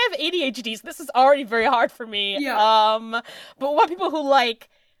 cool. I have ADHD, so this is already very hard for me. Yeah. But what people who like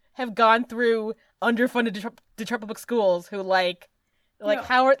have gone through underfunded detroit public schools who like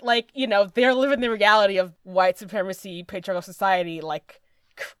how are, like, you know, they're living the reality of white supremacy, patriarchal society, like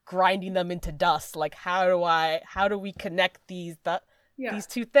grinding them into dust. Like, how do we connect these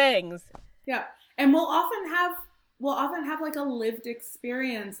two things? Yeah. And we'll often have like a lived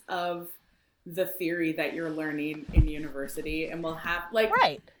experience of the theory that you're learning in university, and we'll have like,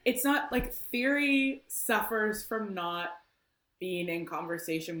 right. It's not like theory suffers from not being in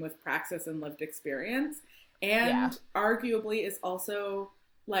conversation with praxis and lived experience, and arguably is also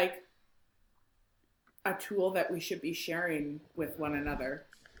like a tool that we should be sharing with one another.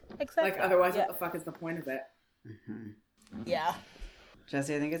 Exactly. Like, otherwise, what the fuck is the point of it? Mm-hmm. Yeah.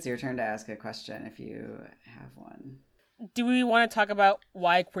 Jesse, I think it's your turn to ask a question if you have one. Do we want to talk about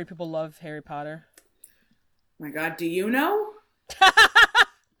why queer people love Harry Potter? My God, do you know?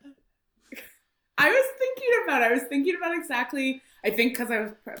 I was thinking about exactly, I think because I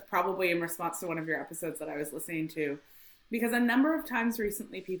was probably in response to one of your episodes that I was listening to, because a number of times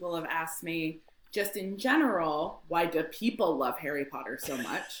recently people have asked me, just in general, why do people love Harry Potter so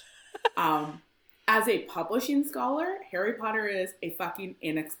much? As a publishing scholar, Harry Potter is a fucking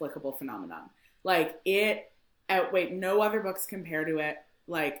inexplicable phenomenon. Like, no other books compare to it.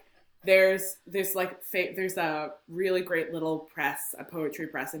 Like, there's a really great little press, a poetry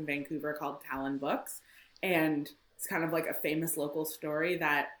press in Vancouver called Talon Books, and it's kind of like a famous local story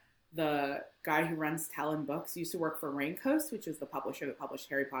that the guy who runs Talon Books used to work for Raincoast, which is the publisher that published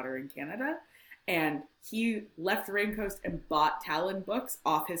Harry Potter in Canada. And he left Raincoast and bought Talon Books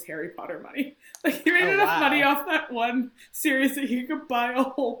off his Harry Potter money. Like, he made enough money off that one series that he could buy a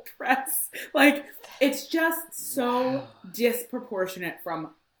whole press. Like, it's just so disproportionate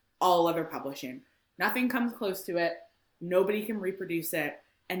from all other publishing. Nothing comes close to it. Nobody can reproduce it.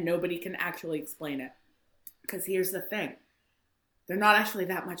 And nobody can actually explain it. Because here's the thing. They're not actually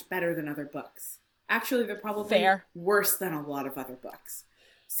that much better than other books. Actually, they're probably worse than a lot of other books.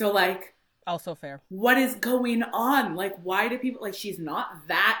 So, like... Also fair. What is going on? Like, why do people... Like, she's not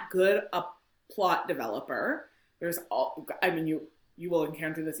that good a plot developer. There's all... I mean, you will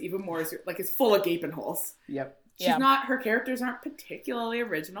encounter this even more. Like, it's full of gaping holes. Yep. She's not... Her characters aren't particularly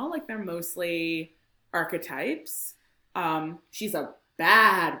original. Like, they're mostly archetypes. She's a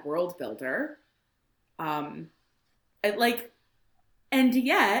bad world builder. And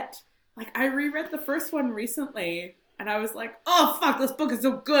yet, like, I reread the first one recently, and I was like, oh, fuck, this book is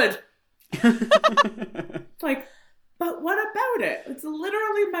so good. Like, but what about it? It's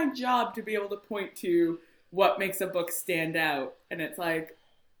literally my job to be able to point to what makes a book stand out. And it's like,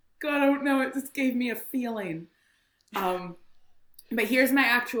 God, I don't know, it just gave me a feeling. But here's my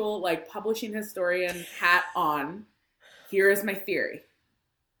actual, like, publishing historian hat on. Here is my theory.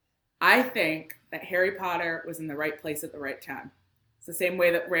 I think that Harry Potter was in the right place at the right time. It's the same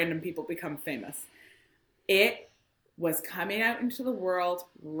way that random people become famous. It was coming out into the world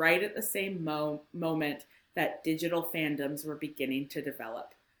right at the same moment that digital fandoms were beginning to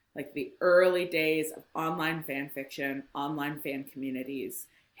develop. Like, the early days of online fan fiction, online fan communities.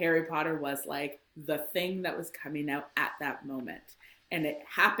 Harry Potter was like the thing that was coming out at that moment. And it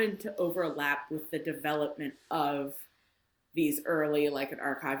happened to overlap with the development of these early, like, an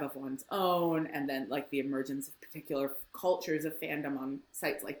archive of one's own, and then, like, the emergence of particular cultures of fandom on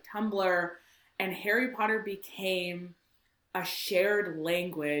sites like Tumblr. And Harry Potter became a shared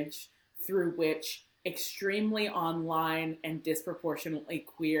language through which extremely online and disproportionately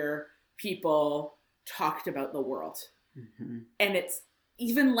queer people talked about the world. Mm-hmm. And it's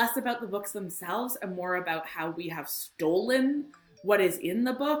even less about the books themselves and more about how we have stolen what is in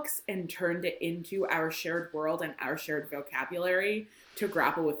the books and turned it into our shared world and our shared vocabulary to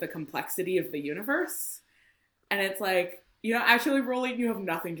grapple with the complexity of the universe. And it's like, you know, actually, Rowling, you have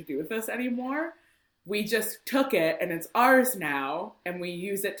nothing to do with this anymore. We just took it and it's ours now, and we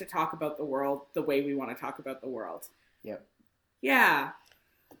use it to talk about the world the way we want to talk about the world. Yep. Yeah.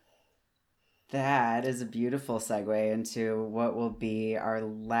 That is a beautiful segue into what will be our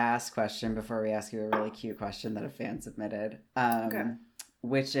last question before we ask you a really cute question that a fan submitted. Okay.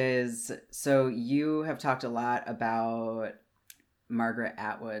 Which is, so you have talked a lot about Margaret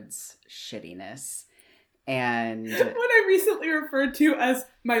Atwood's shittiness. And what I recently referred to as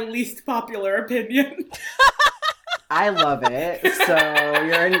my least popular opinion. I love it.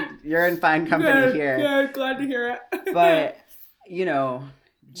 So you're in fine company here. Yeah, glad to hear it. But, you know,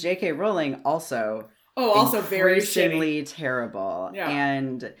 J.K. Rowling also very increasingly terrible. Yeah.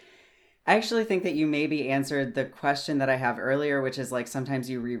 And I actually think that you maybe answered the question that I have earlier, which is like sometimes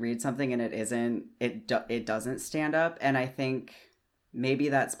you reread something and it doesn't stand up. And I think maybe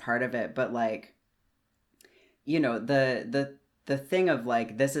that's part of it. But like, you know, the thing of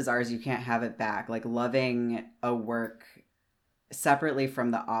like, this is ours, you can't have it back. Like loving a work separately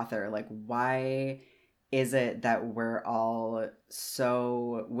from the author. Like, why is it that we're all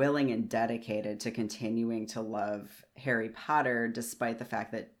so willing and dedicated to continuing to love Harry Potter despite the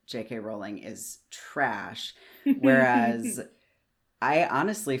fact that J.K. Rowling is trash? Whereas I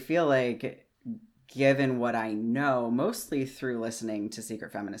honestly feel like, given what I know, mostly through listening to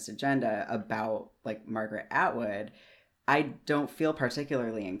Secret Feminist Agenda about like Margaret Atwood, I don't feel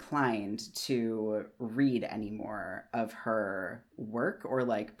particularly inclined to read any more of her work or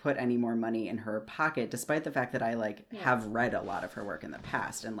like put any more money in her pocket, despite the fact that I have read a lot of her work in the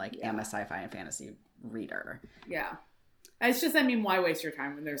past and am a sci-fi and fantasy reader. Yeah. It's just, I mean, why waste your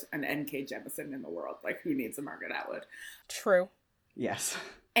time when there's an N.K. Jemisin in the world? Like, who needs a Margaret Atwood? True. Yes.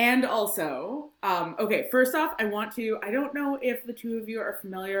 And also, okay, first off, I don't know if the two of you are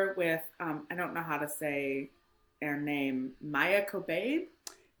familiar with, I don't know how to say her name, Maya Kobabe.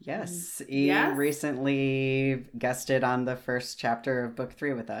 Yes, he recently guested on the first chapter of book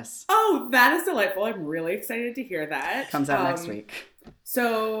 3 with us. Oh, that is delightful. I'm really excited to hear that. Comes out next week.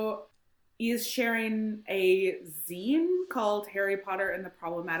 So he is sharing a zine called Harry Potter and the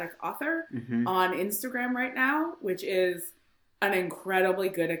Problematic Author on Instagram right now, which is an incredibly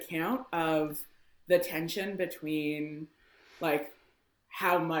good account of the tension between like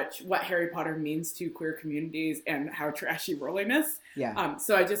what Harry Potter means to queer communities and how trashy Rowling is. Yeah.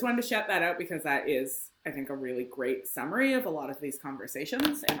 So I just wanted to shout that out because that is, I think, a really great summary of a lot of these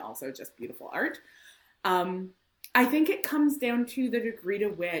conversations and also just beautiful art. I think it comes down to the degree to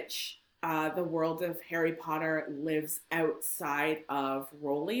which the world of Harry Potter lives outside of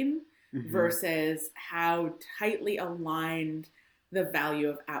Rowling versus how tightly aligned the value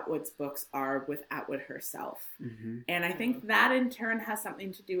of Atwood's books are with Atwood herself. And I think that in turn has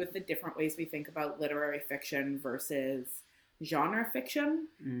something to do with the different ways we think about literary fiction versus genre fiction.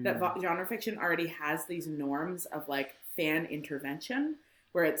 That genre fiction already has these norms of like fan intervention,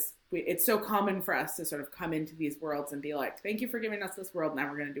 where it's so common for us to sort of come into these worlds and be like, thank you for giving us this world, now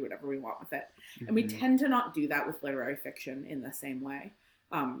we're going to do whatever we want with it. And we tend to not do that with literary fiction in the same way.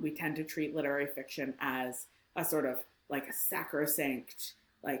 We tend to treat literary fiction as a sort of like a sacrosanct,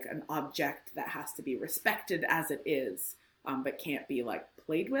 like an object that has to be respected as it is, but can't be like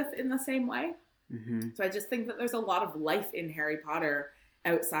played with in the same way. So I just think that there's a lot of life in Harry Potter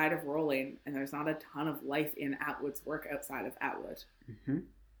outside of Rowling, and there's not a ton of life in Atwood's work outside of Atwood.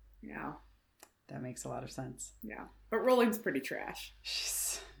 Yeah. That makes a lot of sense. Yeah. But Rowling's pretty trash.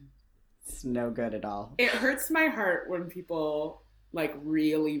 It's no good at all. It hurts my heart when people like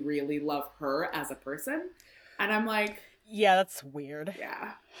really, really love her as a person. And I'm like, yeah, that's weird.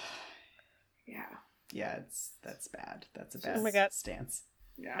 Yeah. That's bad. That's a bad stance.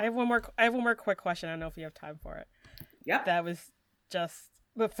 Yeah. I have one more quick question. I don't know if you have time for it. Yeah. That was just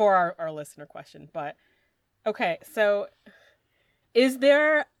before our listener question. But okay, so is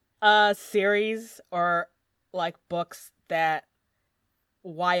there a series or like books that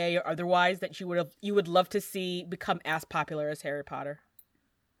YA or otherwise that you would love to see become as popular as Harry Potter?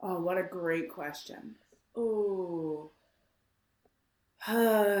 Oh, what a great question. Oh.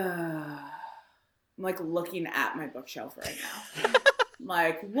 I'm like looking at my bookshelf right now.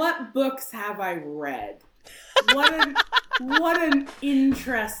 Like, what books have I read? What an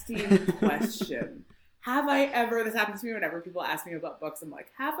interesting question. have I ever, this happens to me whenever people ask me about books, I'm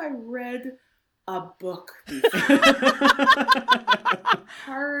like, have I read a book before?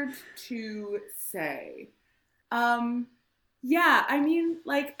 Hard to say. Yeah, I mean,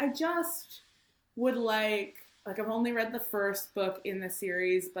 like, I just would like I've only read the first book in the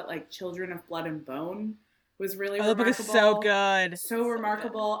series, but like Children of Blood and Bone was really remarkable. The book is so good. So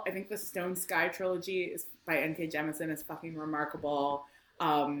remarkable. Good. I think the Stone Sky trilogy is by N.K. Jemisin is fucking remarkable.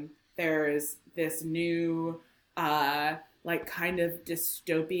 There's this new like kind of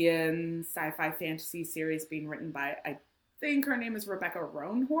dystopian sci-fi fantasy series being written by, I think her name is Rebecca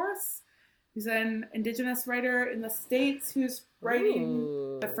Roanhorse, who's an Indigenous writer in the States who's writing.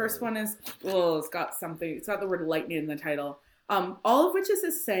 Ooh. The first one is, it's got the word lightning in the title. All of which is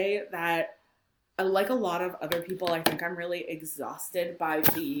to say that, like a lot of other people, I think I'm really exhausted by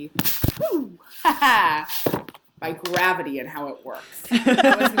by gravity and how it works.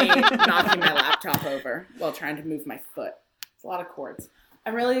 That was me knocking my laptop over while trying to move my foot. It's a lot of cords.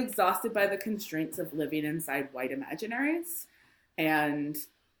 I'm really exhausted by the constraints of living inside white imaginaries. And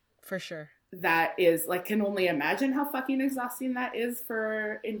for sure. That is, like, can only imagine how fucking exhausting that is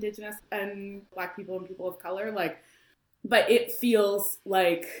for Indigenous and Black people and people of color. Like, but it feels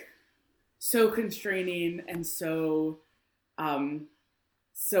like so constraining and so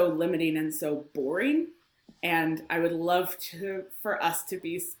limiting and so boring. And I would love for us to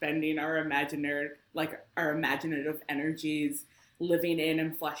be spending our imaginative energies living in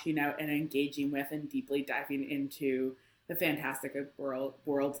and fleshing out and engaging with and deeply diving into the fantastic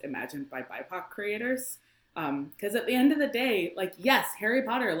worlds imagined by BIPOC creators. Because at the end of the day, like, yes, Harry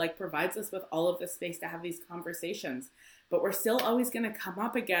Potter like provides us with all of the space to have these conversations, but we're still always going to come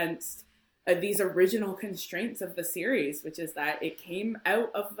up against these original constraints of the series, which is that it came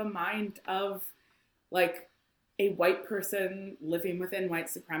out of the mind of like a white person living within white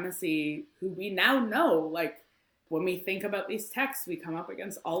supremacy who we now know, like, when we think about these texts, we come up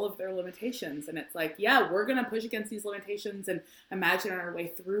against all of their limitations. And it's like, yeah, we're going to push against these limitations and imagine our way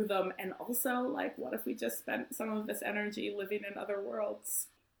through them. And also, like, what if we just spent some of this energy living in other worlds?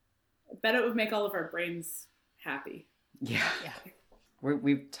 I bet it would make all of our brains happy. Yeah.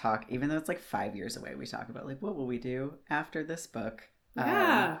 We talk, even though it's like 5 years away, we talk about, like, what will we do after this book?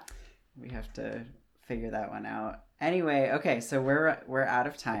 Yeah. We have to figure that one out. Anyway, okay, so we're out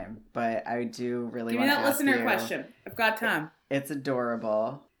of time, but I do really want to ask you. Give me that listener question. I've got time. It's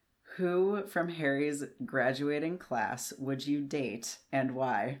adorable. Who from Harry's graduating class would you date and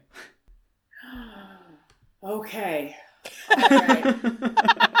why? Okay. All right.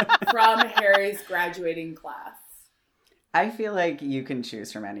 From Harry's graduating class. I feel like you can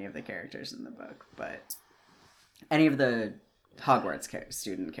choose from any of the characters in the book, but any of the Hogwarts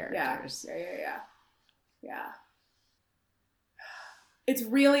student characters. Yeah. It's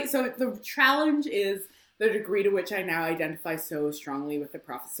really, so the challenge is the degree to which I now identify so strongly with the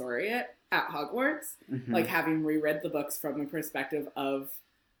professoriate at Hogwarts, like having reread the books from the perspective of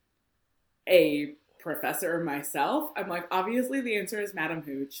a professor myself. I'm like, obviously the answer is Madam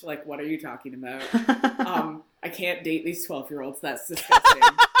Hooch. Like, what are you talking about? I can't date these 12-year-olds. That's disgusting.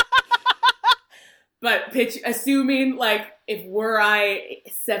 But assuming, like, if I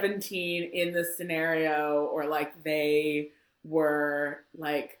 17 in this scenario, or, like, they were,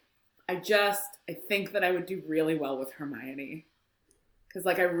 like, I think that I would do really well with Hermione. Because,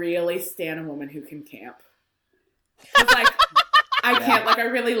 like, I really stan a woman who can camp. Because, like, I can't, like, I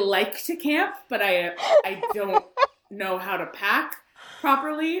really like to camp, but I don't know how to pack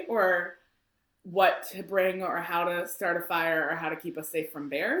properly, or what to bring, or how to start a fire, or how to keep us safe from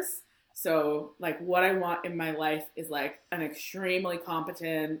bears. So, like, what I want in my life is, like, an extremely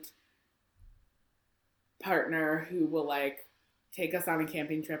competent partner who will, like, take us on a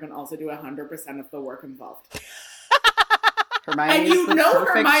camping trip and also do 100% of the work involved. Hermione's and the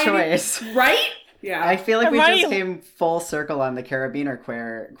perfect choice. Right? Yeah. I feel like Hermione, we just came full circle on the carabiner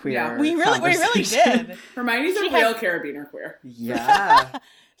queer yeah, we really did. Hermione's a real carabiner queer. Yeah.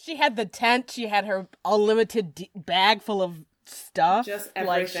 She had the tent. She had her unlimited bag full of stuff. Just everything,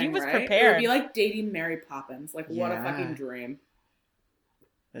 like, she was right? prepared. It would be like dating Mary Poppins. Like, what a fucking dream.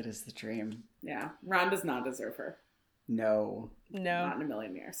 That is the dream. Yeah. Ron does not deserve her. No. Not in a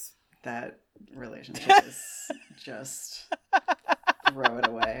million years. That relationship is just throw it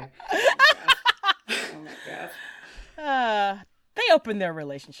away. Oh my god. They open their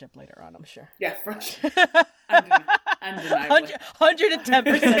relationship later on, I'm sure. Yeah, for sure. Undeniably.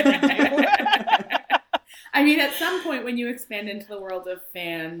 110%. I mean, at some point when you expand into the world of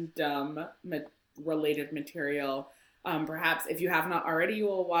fandom related material, perhaps if you have not already, you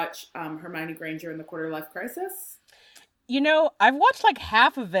will watch Hermione Granger in the Quarter Life Crisis. I've watched like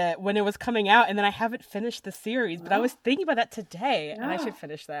half of it when it was coming out, and then I haven't finished the series. But I was thinking about that today, and I should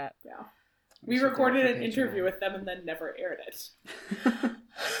finish that. Yeah. We recorded an interview with them and then never aired it.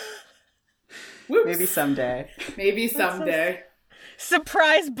 Whoops. Maybe someday. Maybe someday.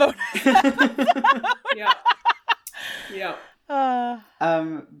 Surprise bonus. Yeah. Yeah.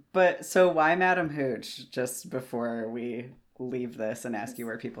 But so why Madam Hooch? Just before we leave this and ask you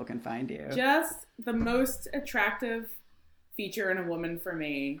where people can find you. Just the most attractive feature in a woman for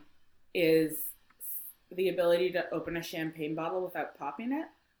me is the ability to open a champagne bottle without popping it.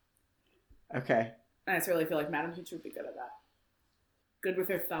 Okay. And I just really feel like Madam Hooch would be good at that. Good with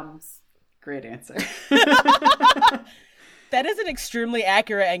her thumbs. Great answer. That is an extremely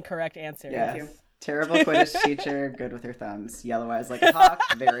accurate and correct answer. Yes. Thank you. Terrible Quidditch teacher, good with her thumbs. Yellow eyes like a hawk,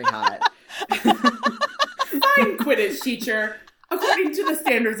 very hot. Fine Quidditch teacher, according to the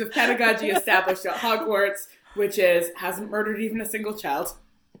standards of pedagogy established at Hogwarts, which is, hasn't murdered even a single child.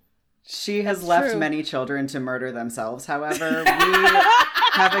 She has left many children to murder themselves, however. We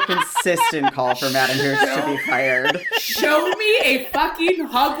have a consistent call for Madam Hooch to be fired. Show me a fucking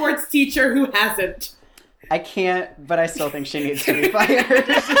Hogwarts teacher who hasn't. I can't, but I still think she needs to be fired.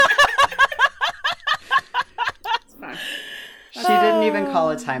 It's fine. She didn't even call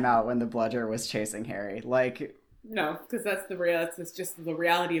a timeout when the bludger was chasing Harry. Like, no, because that's just the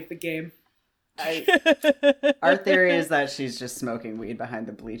reality of the game. our theory is that she's just smoking weed behind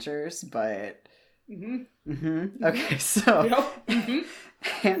the bleachers, but... Okay, so...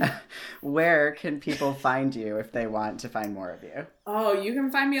 Hannah, where can people find you if they want to find more of you? Oh, you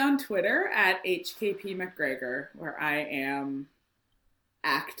can find me on Twitter at HKP McGregor, where I am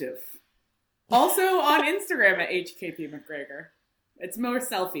active. Also on Instagram at HKP McGregor. It's more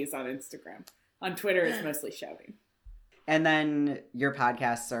selfies on Instagram. On Twitter, it's mostly shouting. And then your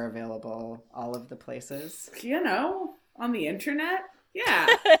podcasts are available all of the places. On the internet. Yeah.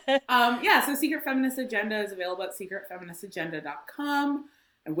 So Secret Feminist Agenda is available at secretfeministagenda.com.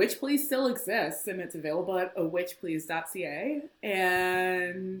 And Witch Please still exists, and it's available at awitchplease.ca.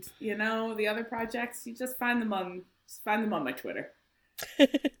 And, the other projects, you just find them on my Twitter.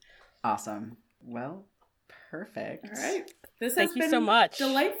 Awesome. Well, perfect. All right. This Thank has you been so much.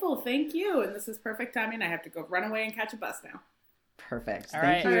 Delightful. Thank you. And this is perfect timing. I have to go run away and catch a bus now. Perfect. All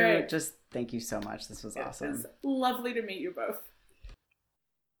Thank right. you. All right. Just thank you so much. This was awesome. It was lovely to meet you both.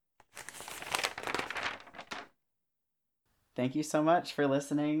 Thank you so much for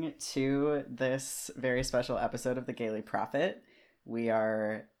listening to this very special episode of the Gaily Prophet. We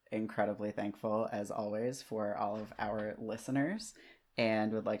are incredibly thankful, as always, for all of our listeners,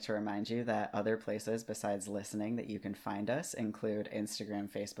 and would like to remind you that other places besides listening that you can find us include Instagram,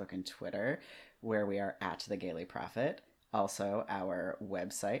 Facebook, and Twitter, where we are at the Gaily Prophet. Also, our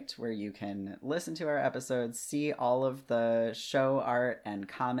website, where you can listen to our episodes, see all of the show art and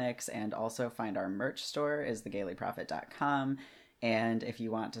comics, and also find our merch store is thegailyprophet.com. And if you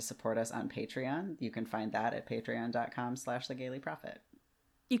want to support us on Patreon, you can find that at patreon.com/thegailyprophet.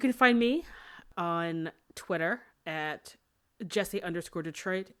 You can find me on Twitter at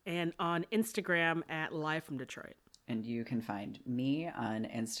Jesse_Detroit and on Instagram at Live from Detroit. And you can find me on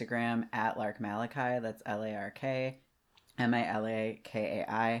Instagram at Lark Malachi, that's LarkMalakai,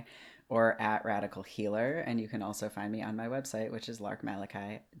 or at Radical Healer. And you can also find me on my website, which is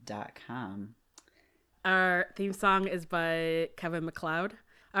larkmalachi.com. Our theme song is by Kevin MacLeod.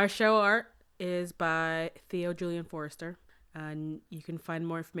 Our show art is by Theo Julian Forrester. And you can find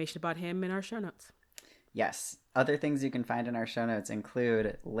more information about him in our show notes. Yes. Other things you can find in our show notes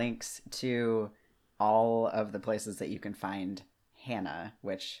include links to all of the places that you can find Hannah,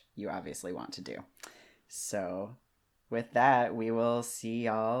 which you obviously want to do. So with that, we will see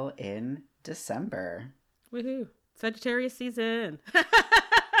y'all in December. Woohoo. Sagittarius season.